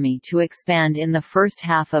economy to expand in the first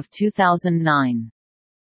half of 2009.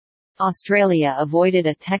 Australia avoided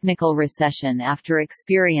a technical recession after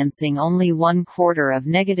experiencing only 1 quarter of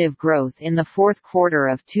negative growth in the fourth quarter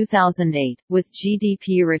of 2008, with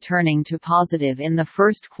GDP returning to positive in the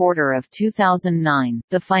first quarter of 2009.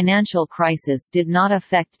 The financial crisis did not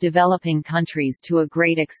affect developing countries to a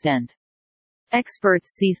great extent.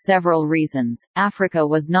 Experts see several reasons. Africa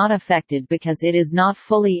was not affected because it is not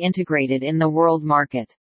fully integrated in the world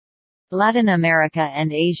market. Latin America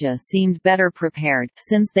and Asia seemed better prepared,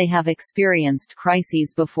 since they have experienced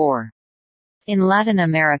crises before. In Latin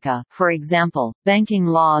America, for example, banking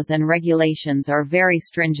laws and regulations are very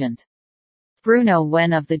stringent. Bruno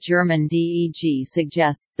Wen of the German DEG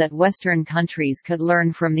suggests that Western countries could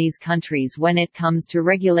learn from these countries when it comes to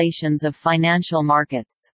regulations of financial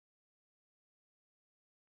markets.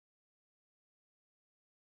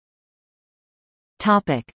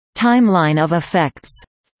 Timeline of effects.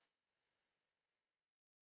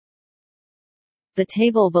 The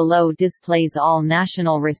table below displays all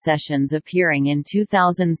national recessions appearing in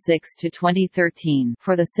 2006 to 2013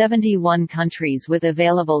 for the 71 countries with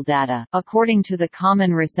available data, according to the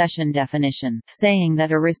common recession definition, saying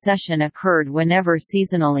that a recession occurred whenever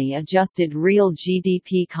seasonally adjusted real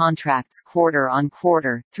GDP contracts quarter on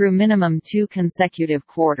quarter, through minimum 2 consecutive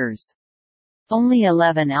quarters. Only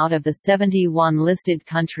 11 out of the 71 listed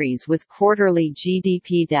countries with quarterly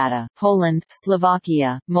GDP data, Poland,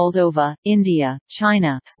 Slovakia, Moldova, India,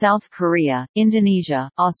 China, South Korea, Indonesia,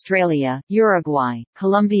 Australia, Uruguay,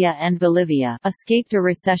 Colombia and Bolivia, escaped a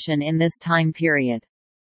recession in this time period.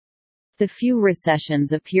 The few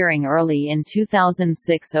recessions appearing early in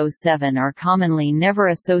 2006–07 are commonly never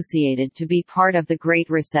associated to be part of the Great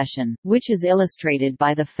Recession, which is illustrated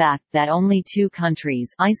by the fact that only 2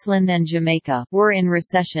 countries, Iceland and Jamaica, were in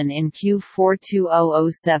recession in Q4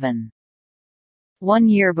 2007. 1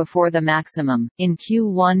 year before the maximum, in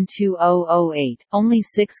Q1 2008, only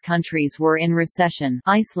 6 countries were in recession: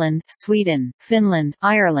 Iceland, Sweden, Finland,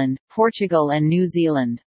 Ireland, Portugal and New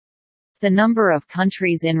Zealand. The number of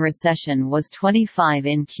countries in recession was 25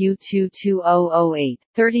 in Q2 2008,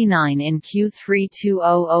 39 in Q3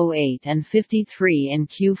 2008 and 53 in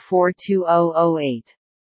Q4 2008.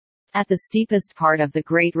 At the steepest part of the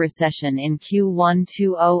Great Recession in Q1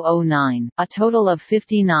 2009, a total of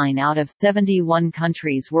 59 out of 71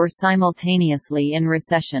 countries were simultaneously in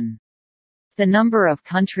recession. The number of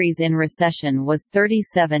countries in recession was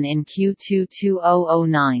 37 in Q2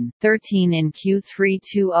 2009, 13 in Q3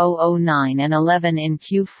 2009 and 11 in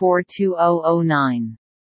Q4 2009.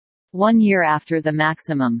 1 year after the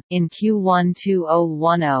maximum, in Q1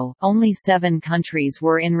 2010, only 7 countries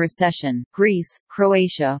were in recession: Greece,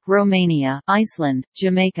 Croatia, Romania, Iceland,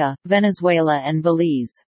 Jamaica, Venezuela and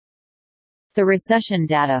Belize. The recession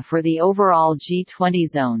data for the overall G20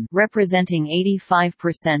 zone, representing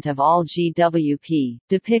 85% of all GWP,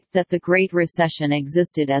 depict that the Great Recession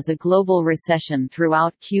existed as a global recession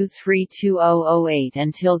throughout Q3 2008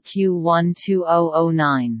 until Q1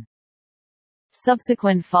 2009.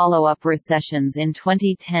 Subsequent follow-up recessions in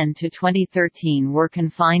 2010 to 2013 were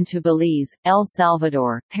confined to Belize, El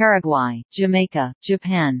Salvador, Paraguay, Jamaica,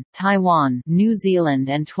 Japan, Taiwan, New Zealand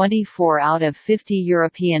and 24 out of 50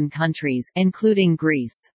 European countries, including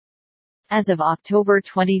Greece. As of October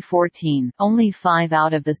 2014, only 5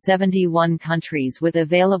 out of the 71 countries with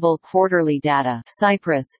available quarterly data,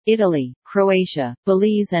 Cyprus, Italy, Croatia,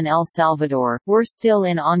 Belize and El Salvador, were still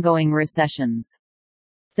in ongoing recessions.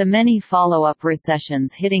 The many follow-up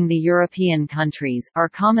recessions hitting the European countries are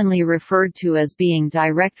commonly referred to as being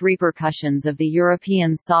direct repercussions of the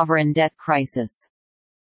European sovereign debt crisis.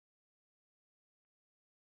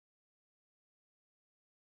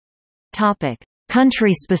 Topic: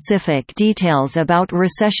 Country-specific details about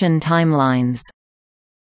recession timelines.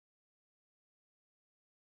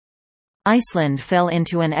 Iceland fell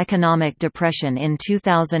into an economic depression in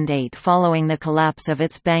 2008 following the collapse of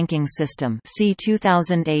its banking system. See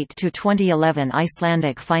 2008 to 2011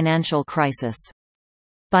 Icelandic financial crisis.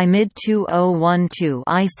 By mid-2012,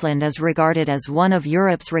 Iceland is regarded as one of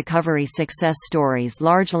Europe's recovery success stories,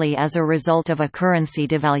 largely as a result of a currency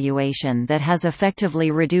devaluation that has effectively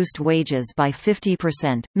reduced wages by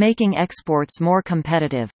 50%, making exports more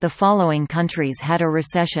competitive. The following countries had a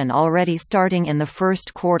recession already starting in the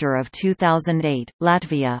first quarter of 2008: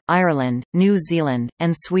 Latvia, Ireland, New Zealand,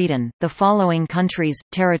 and Sweden. The following countries,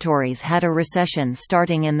 territories had a recession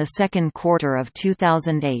starting in the second quarter of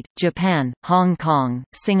 2008: Japan, Hong Kong,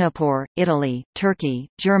 Singapore, Italy, Turkey,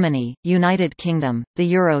 Germany, United Kingdom,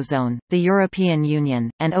 the Eurozone, the European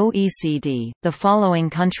Union, and OECD. The following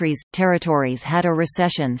countries, territories had a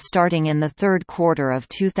recession starting in the third quarter of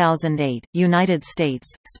 2008: United States,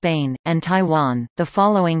 Spain, and Taiwan. The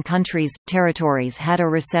following countries, territories had a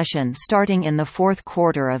recession starting in the fourth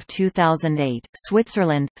quarter of 2008: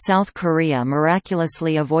 Switzerland, South Korea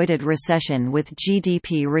miraculously avoided recession with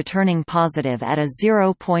GDP returning positive at a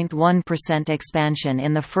 0.1% expansion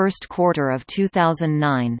in the first quarter of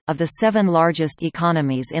 2009. Of the 7 largest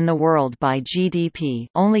economies in the world by GDP,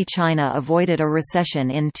 only China avoided a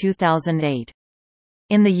recession in 2008.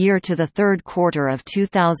 In the year to the third quarter of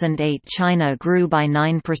 2008, China grew by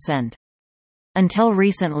 9%. Until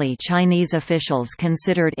recently, Chinese officials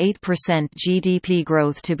considered 8% GDP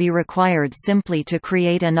growth to be required simply to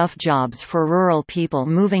create enough jobs for rural people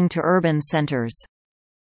moving to urban centers.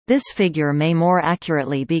 This figure may more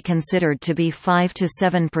accurately be considered to be 5 to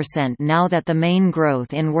 7% now that the main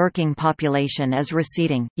growth in working population is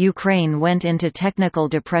receding. Ukraine went into technical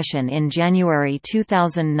depression in January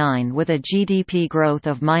 2009 with a GDP growth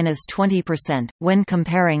of -20%, when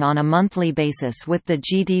comparing on a monthly basis with the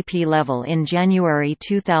GDP level in January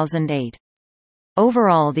 2008.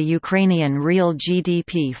 Overall, the Ukrainian real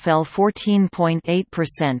GDP fell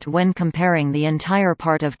 14.8% when comparing the entire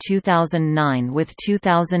part of 2009 with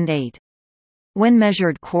 2008. When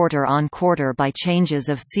measured quarter-on-quarter by changes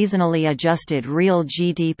of seasonally adjusted real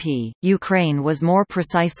GDP, Ukraine was more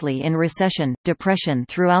precisely in depression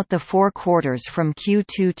throughout the 4 quarters from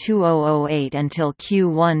Q2 2008 until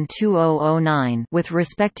Q1 2009, with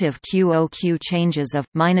respective QoQ changes of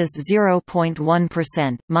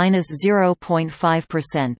 -0.1%,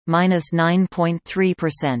 -0.5%,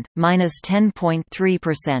 -9.3%,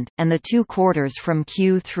 -10.3%, and the 2 quarters from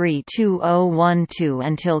Q3 2012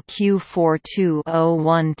 until Q4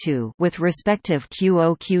 2012, with respective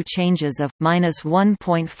QoQ changes of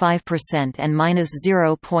 -1.5% and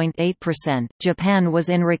 -0.8%. Japan was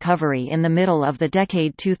in recovery in the middle of the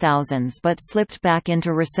decade 2000s but slipped back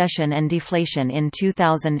into recession and deflation in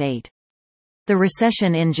 2008. The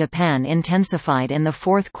recession in Japan intensified in the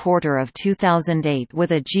 4th quarter of 2008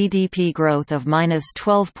 with a GDP growth of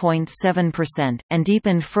 -12.7%, and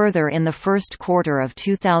deepened further in the 1st quarter of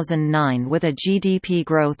 2009 with a GDP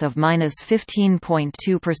growth of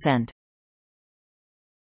 -15.2%.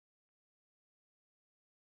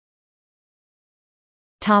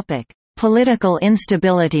 Political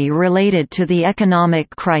instability related to the economic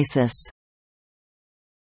crisis.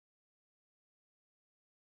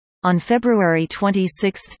 On February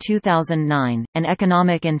 26, 2009, an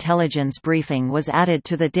economic intelligence briefing was added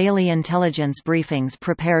to the daily intelligence briefings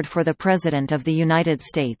prepared for the President of the United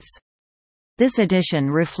States. This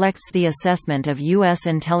edition reflects the assessment of U.S.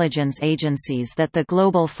 intelligence agencies that the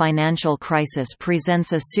global financial crisis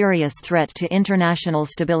presents a serious threat to international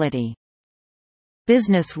stability.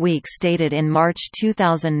 Business Week stated in March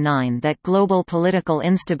 2009 that global political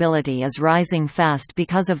instability is rising fast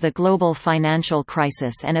because of the global financial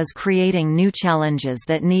crisis and is creating new challenges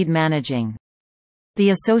that need managing.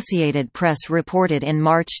 The Associated Press reported in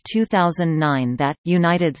March 2009 that,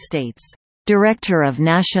 United States Director of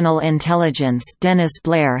National Intelligence Dennis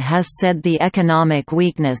Blair has said the economic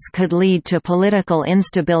weakness could lead to political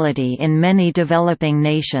instability in many developing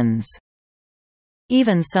nations.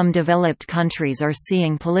 Even some developed countries are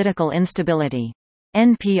seeing political instability.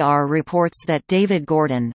 NPR reports that David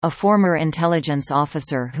Gordon, a former intelligence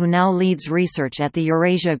officer who now leads research at the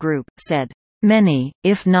Eurasia Group, said, "Many,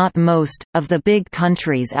 if not most, of the big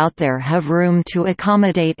countries out there have room to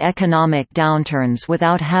accommodate economic downturns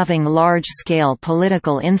without having large-scale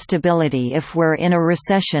political instability if we're in a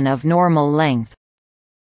recession of normal length.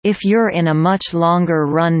 If you're in a much longer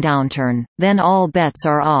run downturn, then all bets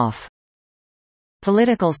are off."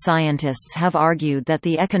 Political scientists have argued that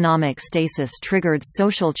the economic stasis triggered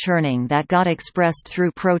social churning that got expressed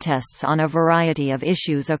through protests on a variety of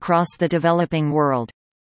issues across the developing world.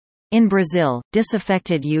 In Brazil,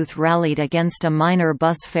 disaffected youth rallied against a minor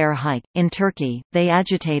bus fare hike. In Turkey, they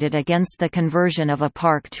agitated against the conversion of a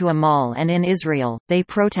park to a mall, and in Israel, they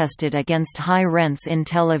protested against high rents in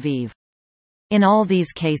Tel Aviv. In all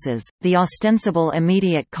these cases, the ostensible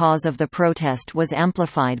immediate cause of the protest was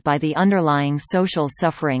amplified by the underlying social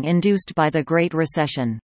suffering induced by the Great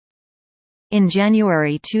Recession. In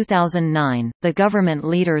January 2009, the government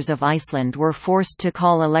leaders of Iceland were forced to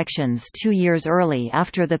call elections 2 years early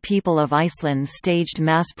after the people of Iceland staged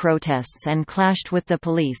mass protests and clashed with the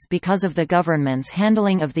police because of the government's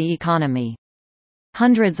handling of the economy.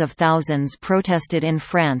 Hundreds of thousands protested in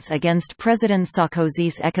France against President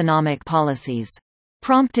Sarkozy's economic policies.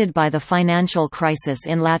 Prompted by the financial crisis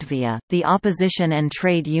in Latvia, the opposition and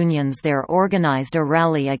trade unions there organized a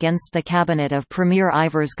rally against the cabinet of Premier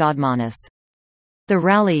Ivars Godmanis. The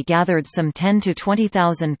rally gathered some 10 to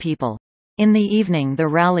 20,000 people. In the evening, the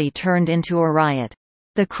rally turned into a riot.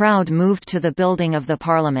 The crowd moved to the building of the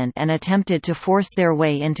parliament and attempted to force their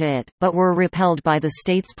way into it, but were repelled by the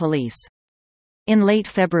state's police. In late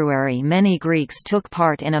February, many Greeks took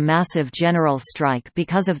part in a massive general strike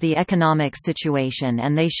because of the economic situation,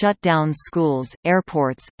 and they shut down schools,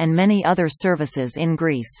 airports, and many other services in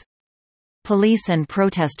Greece. Police and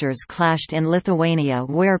protesters clashed in Lithuania,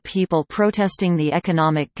 where people protesting the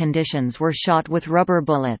economic conditions were shot with rubber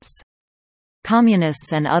bullets.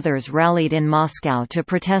 Communists and others rallied in Moscow to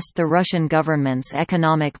protest the Russian government's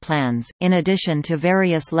economic plans. In addition to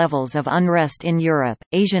various levels of unrest in Europe,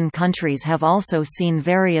 Asian countries have also seen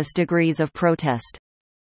various degrees of protest.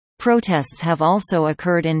 Protests have also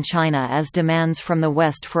occurred in China as demands from the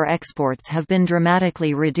West for exports have been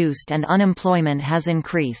dramatically reduced and unemployment has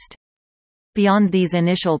increased. Beyond these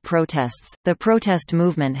initial protests, the protest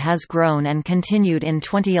movement has grown and continued in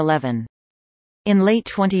 2011. In late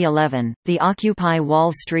 2011, the Occupy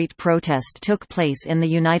Wall Street protest took place in the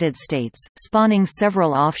United States, spawning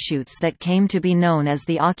several offshoots that came to be known as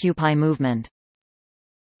the Occupy movement.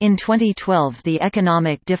 In 2012, the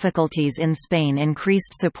economic difficulties in Spain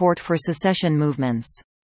increased support for secession movements.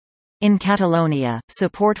 In Catalonia,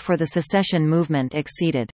 support for the secession movement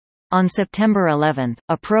exceeded. On September 11,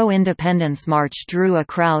 a pro-independence march drew a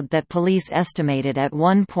crowd that police estimated at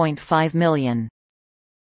 1.5 million.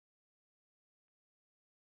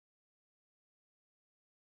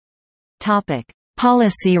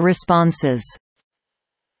 Policy responses.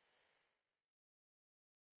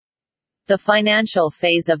 The financial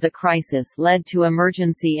phase of the crisis led to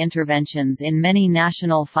emergency interventions in many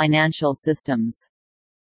national financial systems.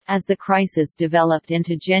 As the crisis developed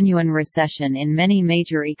into genuine recession in many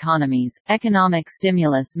major economies, economic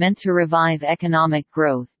stimulus meant to revive economic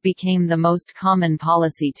growth became the most common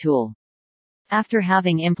policy tool. After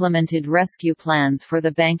having implemented rescue plans for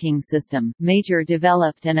the banking system, major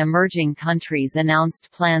developed and emerging countries announced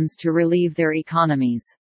plans to relieve their economies.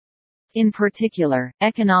 In particular,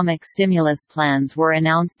 economic stimulus plans were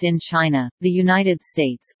announced in China, the United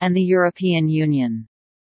States, and the European Union.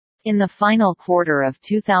 In the final quarter of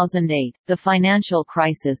 2008, the financial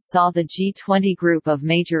crisis saw the G20 group of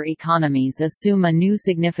major economies assume a new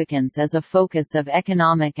significance as a focus of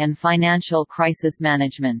economic and financial crisis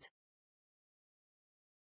management.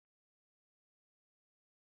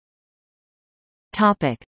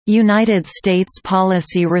 United States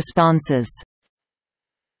policy responses.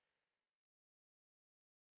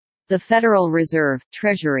 The Federal Reserve,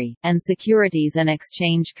 Treasury, and Securities and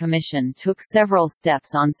Exchange Commission took several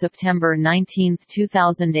steps on September 19,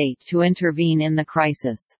 2008 to intervene in the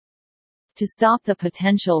crisis. To stop the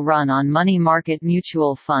potential run on money market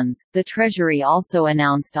mutual funds, the Treasury also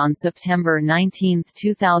announced on September 19,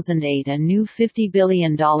 2008 a new $50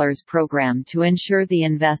 billion program to ensure the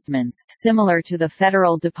investments, similar to the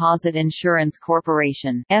Federal Deposit Insurance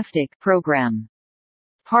Corporation (FDIC) program.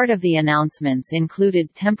 Part of the announcements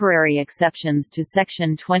included temporary exceptions to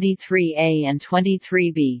Section 23A and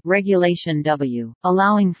 23B Regulation W,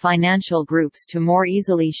 allowing financial groups to more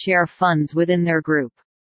easily share funds within their group.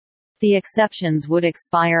 The exceptions would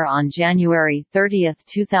expire on January 30,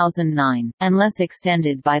 2009, unless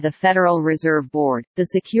extended by the Federal Reserve Board. The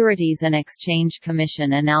Securities and Exchange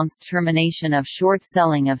Commission announced termination of short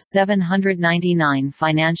selling of 799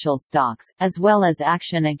 financial stocks, as well as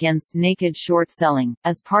action against naked short selling,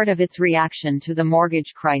 as part of its reaction to the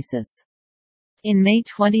mortgage crisis. In May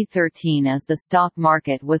 2013, as the stock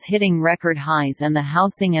market was hitting record highs and the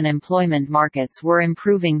housing and employment markets were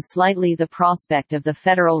improving slightly, the prospect of the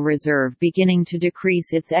Federal Reserve beginning to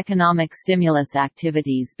decrease its economic stimulus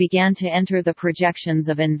activities began to enter the projections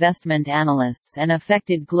of investment analysts and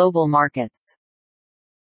affected global markets.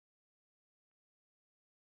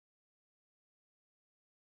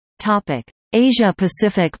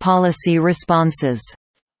 Asia-Pacific policy responses.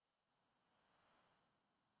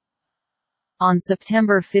 On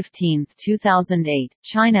September 15, 2008,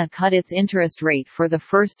 China cut its interest rate for the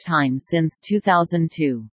first time since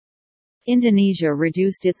 2002. Indonesia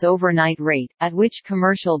reduced its overnight rate, at which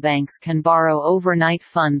commercial banks can borrow overnight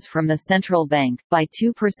funds from the central bank, by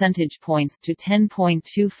 2 percentage points to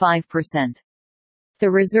 10.25%.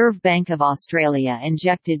 The Reserve Bank of Australia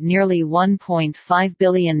injected nearly $1.5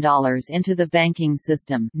 billion into the banking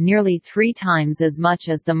system, nearly 3 times as much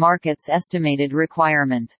as the market's estimated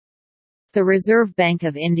requirement. The Reserve Bank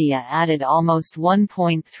of India added almost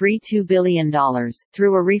 $1.32 billion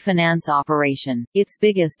through a refinance operation, its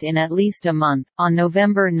biggest in at least a month. On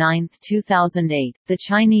November 9, 2008, the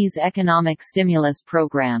Chinese Economic Stimulus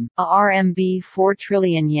Program, a RMB 4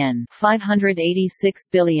 trillion yen $586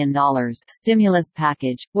 billion stimulus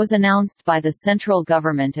package, was announced by the central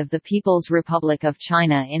government of the People's Republic of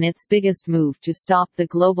China in its biggest move to stop the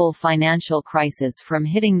global financial crisis from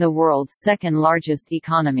hitting the world's second-largest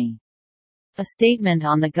economy. A statement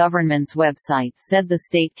on the government's website said the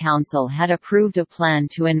State Council had approved a plan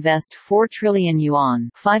to invest 4 trillion yuan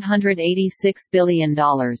 $586 billion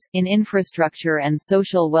in infrastructure and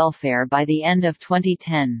social welfare by the end of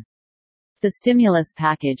 2010. The stimulus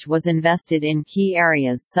package was invested in key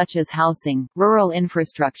areas such as housing, rural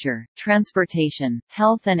infrastructure, transportation,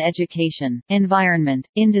 health and education, environment,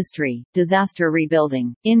 industry, disaster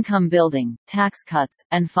rebuilding, income building, tax cuts,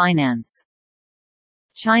 and finance.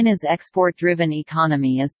 China's export-driven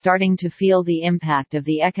economy is starting to feel the impact of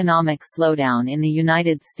the economic slowdown in the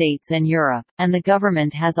United States and Europe, and the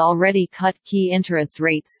government has already cut key interest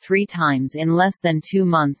rates 3 times in less than 2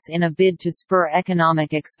 months in a bid to spur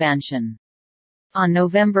economic expansion. On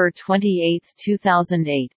November 28,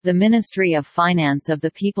 2008, the Ministry of Finance of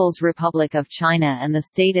the People's Republic of China and the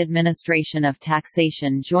State Administration of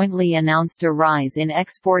Taxation jointly announced a rise in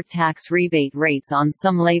export tax rebate rates on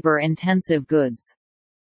some labor-intensive goods.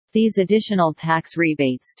 These additional tax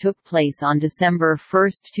rebates took place on December 1,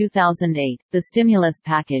 2008. The stimulus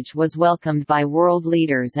package was welcomed by world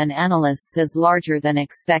leaders and analysts as larger than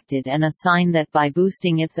expected and a sign that by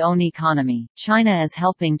boosting its own economy, China is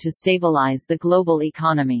helping to stabilize the global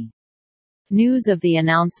economy. News of the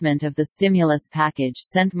announcement of the stimulus package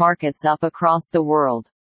sent markets up across the world.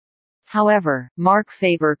 However, Mark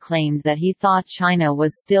Faber claimed that he thought China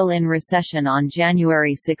was still in recession on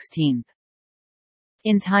January 16.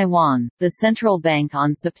 In Taiwan, the central bank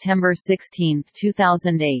on September 16,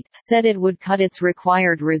 2008, said it would cut its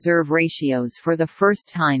required reserve ratios for the first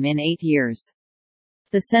time in 8 years.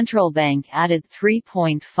 The central bank added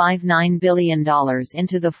 $3.59 billion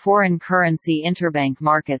into the foreign currency interbank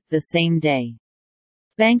market the same day.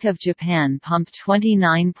 Bank of Japan pumped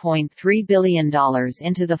 $29.3 billion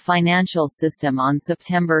into the financial system on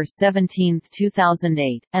September 17,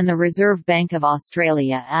 2008, and the Reserve Bank of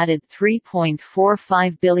Australia added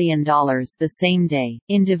 $3.45 billion the same day.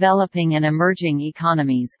 In developing and emerging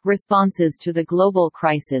economies, responses to the global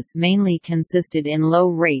crisis mainly consisted in low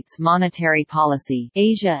rates monetary policy,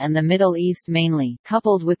 Asia and the Middle East mainly,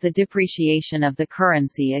 coupled with the depreciation of the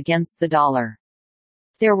currency against the dollar.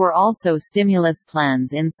 There were also stimulus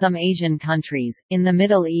plans in some Asian countries, in the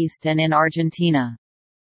Middle East and in Argentina.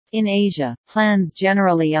 In Asia, plans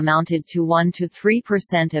generally amounted to 1 to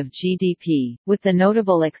 3% of GDP, with the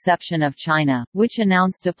notable exception of China, which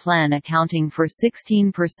announced a plan accounting for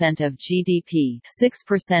 16% of GDP,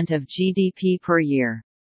 6% of GDP per year.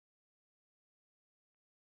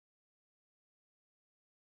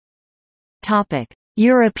 Topic: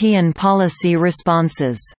 European policy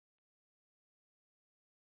responses.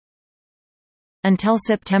 Until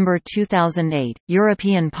September 2008,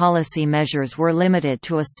 European policy measures were limited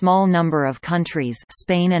to a small number of countries,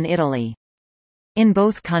 Spain and Italy. In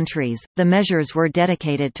both countries, the measures were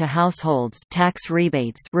dedicated to households, tax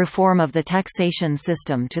rebates, reform of the taxation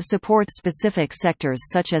system to support specific sectors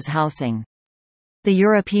such as housing. The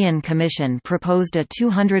European Commission proposed a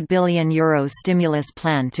 €200 billion stimulus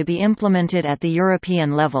plan to be implemented at the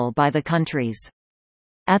European level by the countries.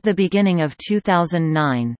 At the beginning of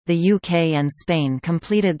 2009, the UK and Spain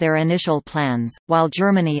completed their initial plans, while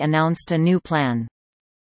Germany announced a new plan.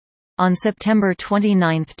 On September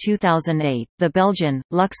 29, 2008, the Belgian,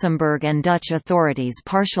 Luxembourg and Dutch authorities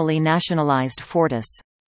partially nationalised Fortis.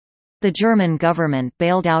 The German government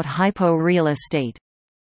bailed out Hypo Real Estate.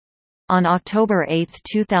 On October 8,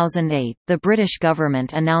 2008, the British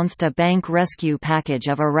government announced a bank rescue package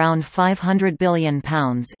of around £500 billion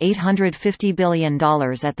 $850 billion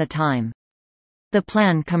at the time. The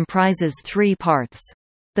plan comprises 3 parts.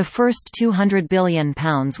 The first £200 billion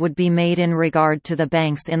would be made in regard to the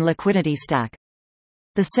banks in liquidity stack.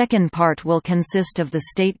 The second part will consist of the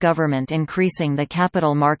state government increasing the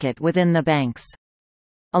capital market within the banks.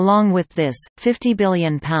 Along with this, £50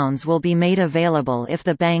 billion will be made available if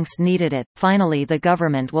the banks needed it. Finally, the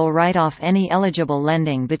government will write off any eligible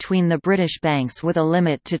lending between the British banks with a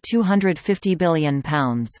limit to £250 billion.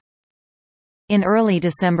 In early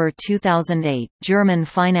December 2008, German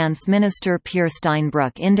Finance Minister Peer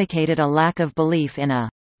Steinbrück indicated a lack of belief in a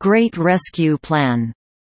 «Great Rescue Plan»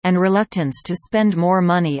 and reluctance to spend more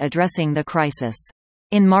money addressing the crisis.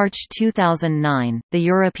 In March 2009, the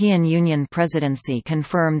European Union presidency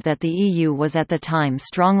confirmed that the EU was at the time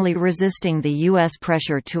strongly resisting the US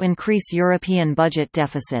pressure to increase European budget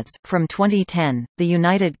deficits. From 2010, the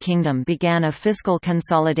United Kingdom began a fiscal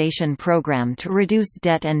consolidation program to reduce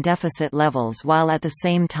debt and deficit levels while at the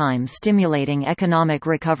same time stimulating economic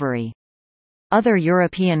recovery. Other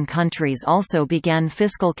European countries also began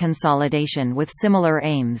fiscal consolidation with similar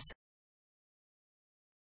aims.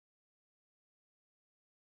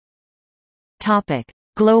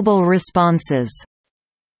 Global responses.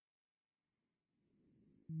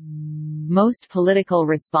 Most political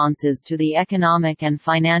responses to the economic and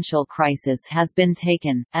financial crisis has been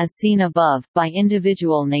taken, as seen above, by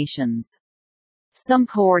individual nations. Some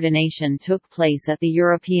coordination took place at the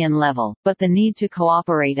European level, but the need to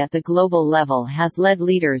cooperate at the global level has led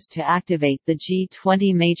leaders to activate the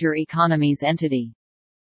G20 major economies entity.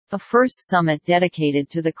 A first summit dedicated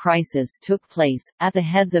to the crisis took place, at the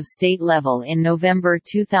heads of state level in November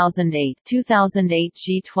 2008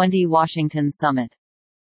 G20 Washington Summit.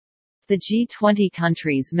 The G20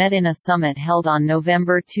 countries met in a summit held on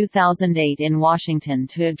November 2008 in Washington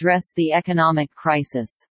to address the economic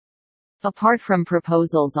crisis. Apart from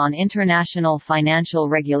proposals on international financial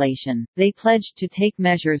regulation, they pledged to take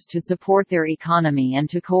measures to support their economy and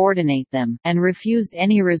to coordinate them, and refused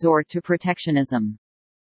any resort to protectionism.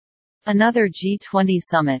 Another G20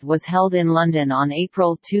 summit was held in London on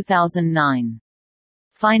April 2009.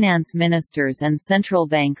 Finance ministers and central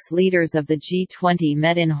banks leaders of the G20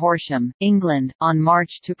 met in Horsham, England, on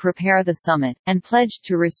March to prepare the summit, and pledged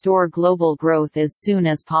to restore global growth as soon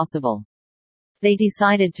as possible. They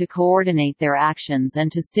decided to coordinate their actions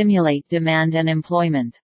and to stimulate demand and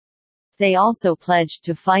employment. They also pledged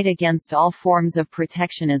to fight against all forms of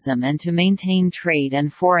protectionism and to maintain trade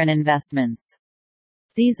and foreign investments.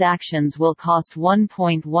 These actions will cost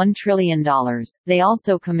 $1.1 trillion. They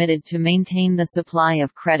also committed to maintain the supply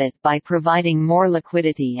of credit by providing more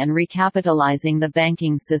liquidity and recapitalizing the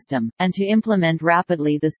banking system, and to implement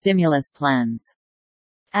rapidly the stimulus plans.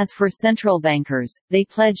 As for central bankers, they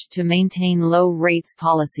pledged to maintain low rates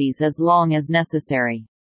policies as long as necessary.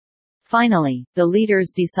 Finally, the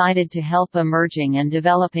leaders decided to help emerging and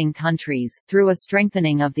developing countries, through a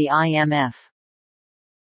strengthening of the IMF.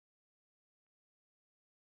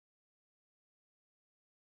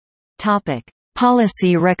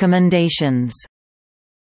 Policy recommendations.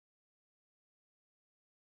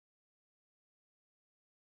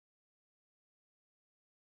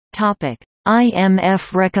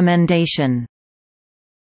 IMF recommendation.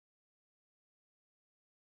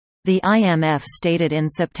 The IMF stated in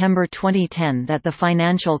September 2010 that the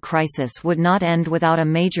financial crisis would not end without a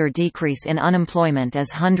major decrease in unemployment as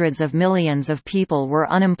hundreds of millions of people were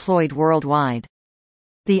unemployed worldwide.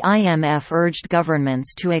 The IMF urged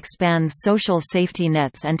governments to expand social safety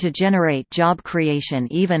nets and to generate job creation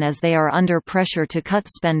even as they are under pressure to cut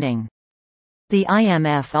spending. The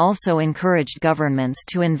IMF also encouraged governments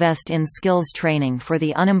to invest in skills training for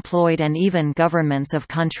the unemployed and even governments of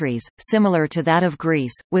countries, similar to that of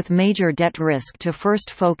Greece, with major debt risk to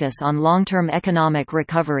first focus on long-term economic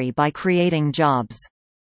recovery by creating jobs.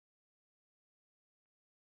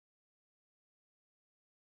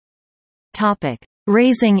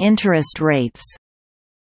 Raising interest rates.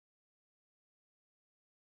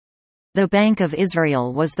 The Bank of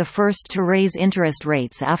Israel was the first to raise interest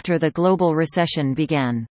rates after the global recession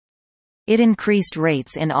began. It increased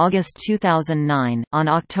rates in August 2009. On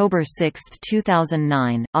October 6,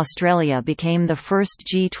 2009, Australia became the first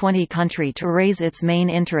G20 country to raise its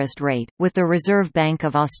main interest rate, with the Reserve Bank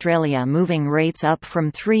of Australia moving rates up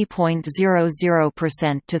from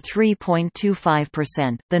 3.00% to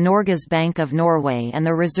 3.25%. The Norges Bank of Norway and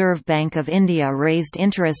the Reserve Bank of India raised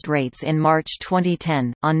interest rates in March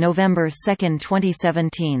 2010. On November 2,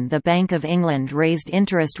 2017, the Bank of England raised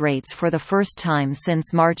interest rates for the first time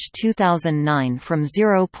since March 2009 from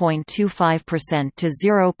 0.25% to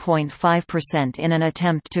 0.5% in an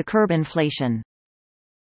attempt to curb inflation.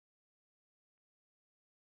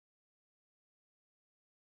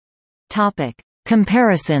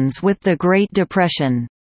 Comparisons with the Great Depression.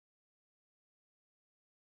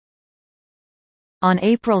 On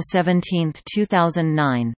April 17,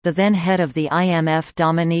 2009, the then head of the IMF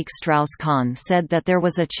Dominique Strauss-Kahn said that there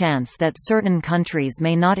was a chance that certain countries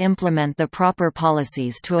may not implement the proper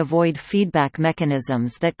policies to avoid feedback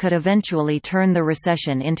mechanisms that could eventually turn the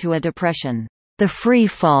recession into a depression. The free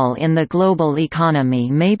fall in the global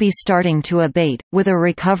economy may be starting to abate, with a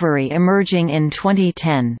recovery emerging in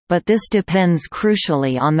 2010, but this depends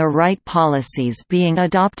crucially on the right policies being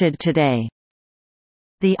adopted today.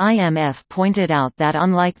 The IMF pointed out that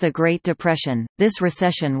unlike the Great Depression, this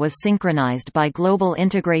recession was synchronized by global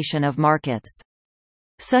integration of markets.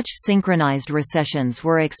 Such synchronized recessions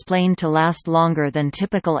were explained to last longer than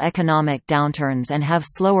typical economic downturns and have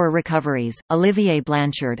slower recoveries. Olivier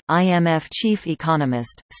Blanchard, IMF chief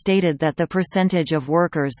economist, stated that the percentage of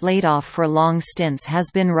workers laid off for long stints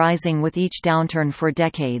has been rising with each downturn for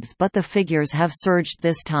decades, but the figures have surged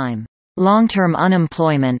this time. Long-term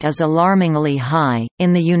unemployment is alarmingly high.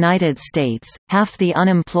 In the United States, half the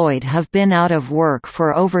unemployed have been out of work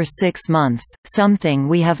for over 6 months, something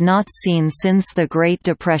we have not seen since the Great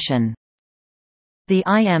Depression. The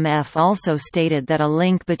IMF also stated that a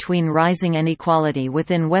link between rising inequality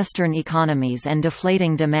within Western economies and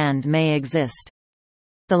deflating demand may exist.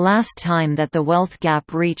 The last time that the wealth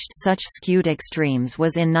gap reached such skewed extremes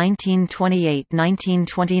was in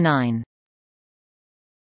 1928–1929.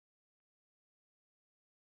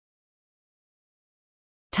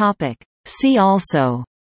 See also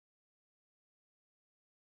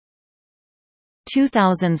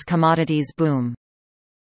 2000s commodities boom,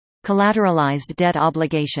 collateralized debt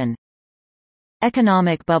obligation,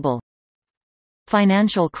 economic bubble,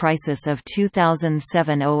 financial crisis of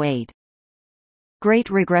 2007–08, Great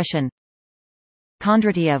Regression,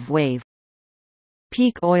 Kondratiev wave,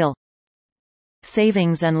 peak oil,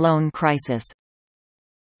 savings and loan crisis,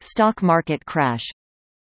 stock market crash,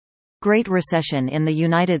 Great Recession in the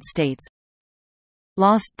United States,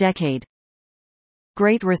 Lost decade,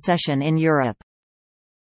 Great Recession in Europe.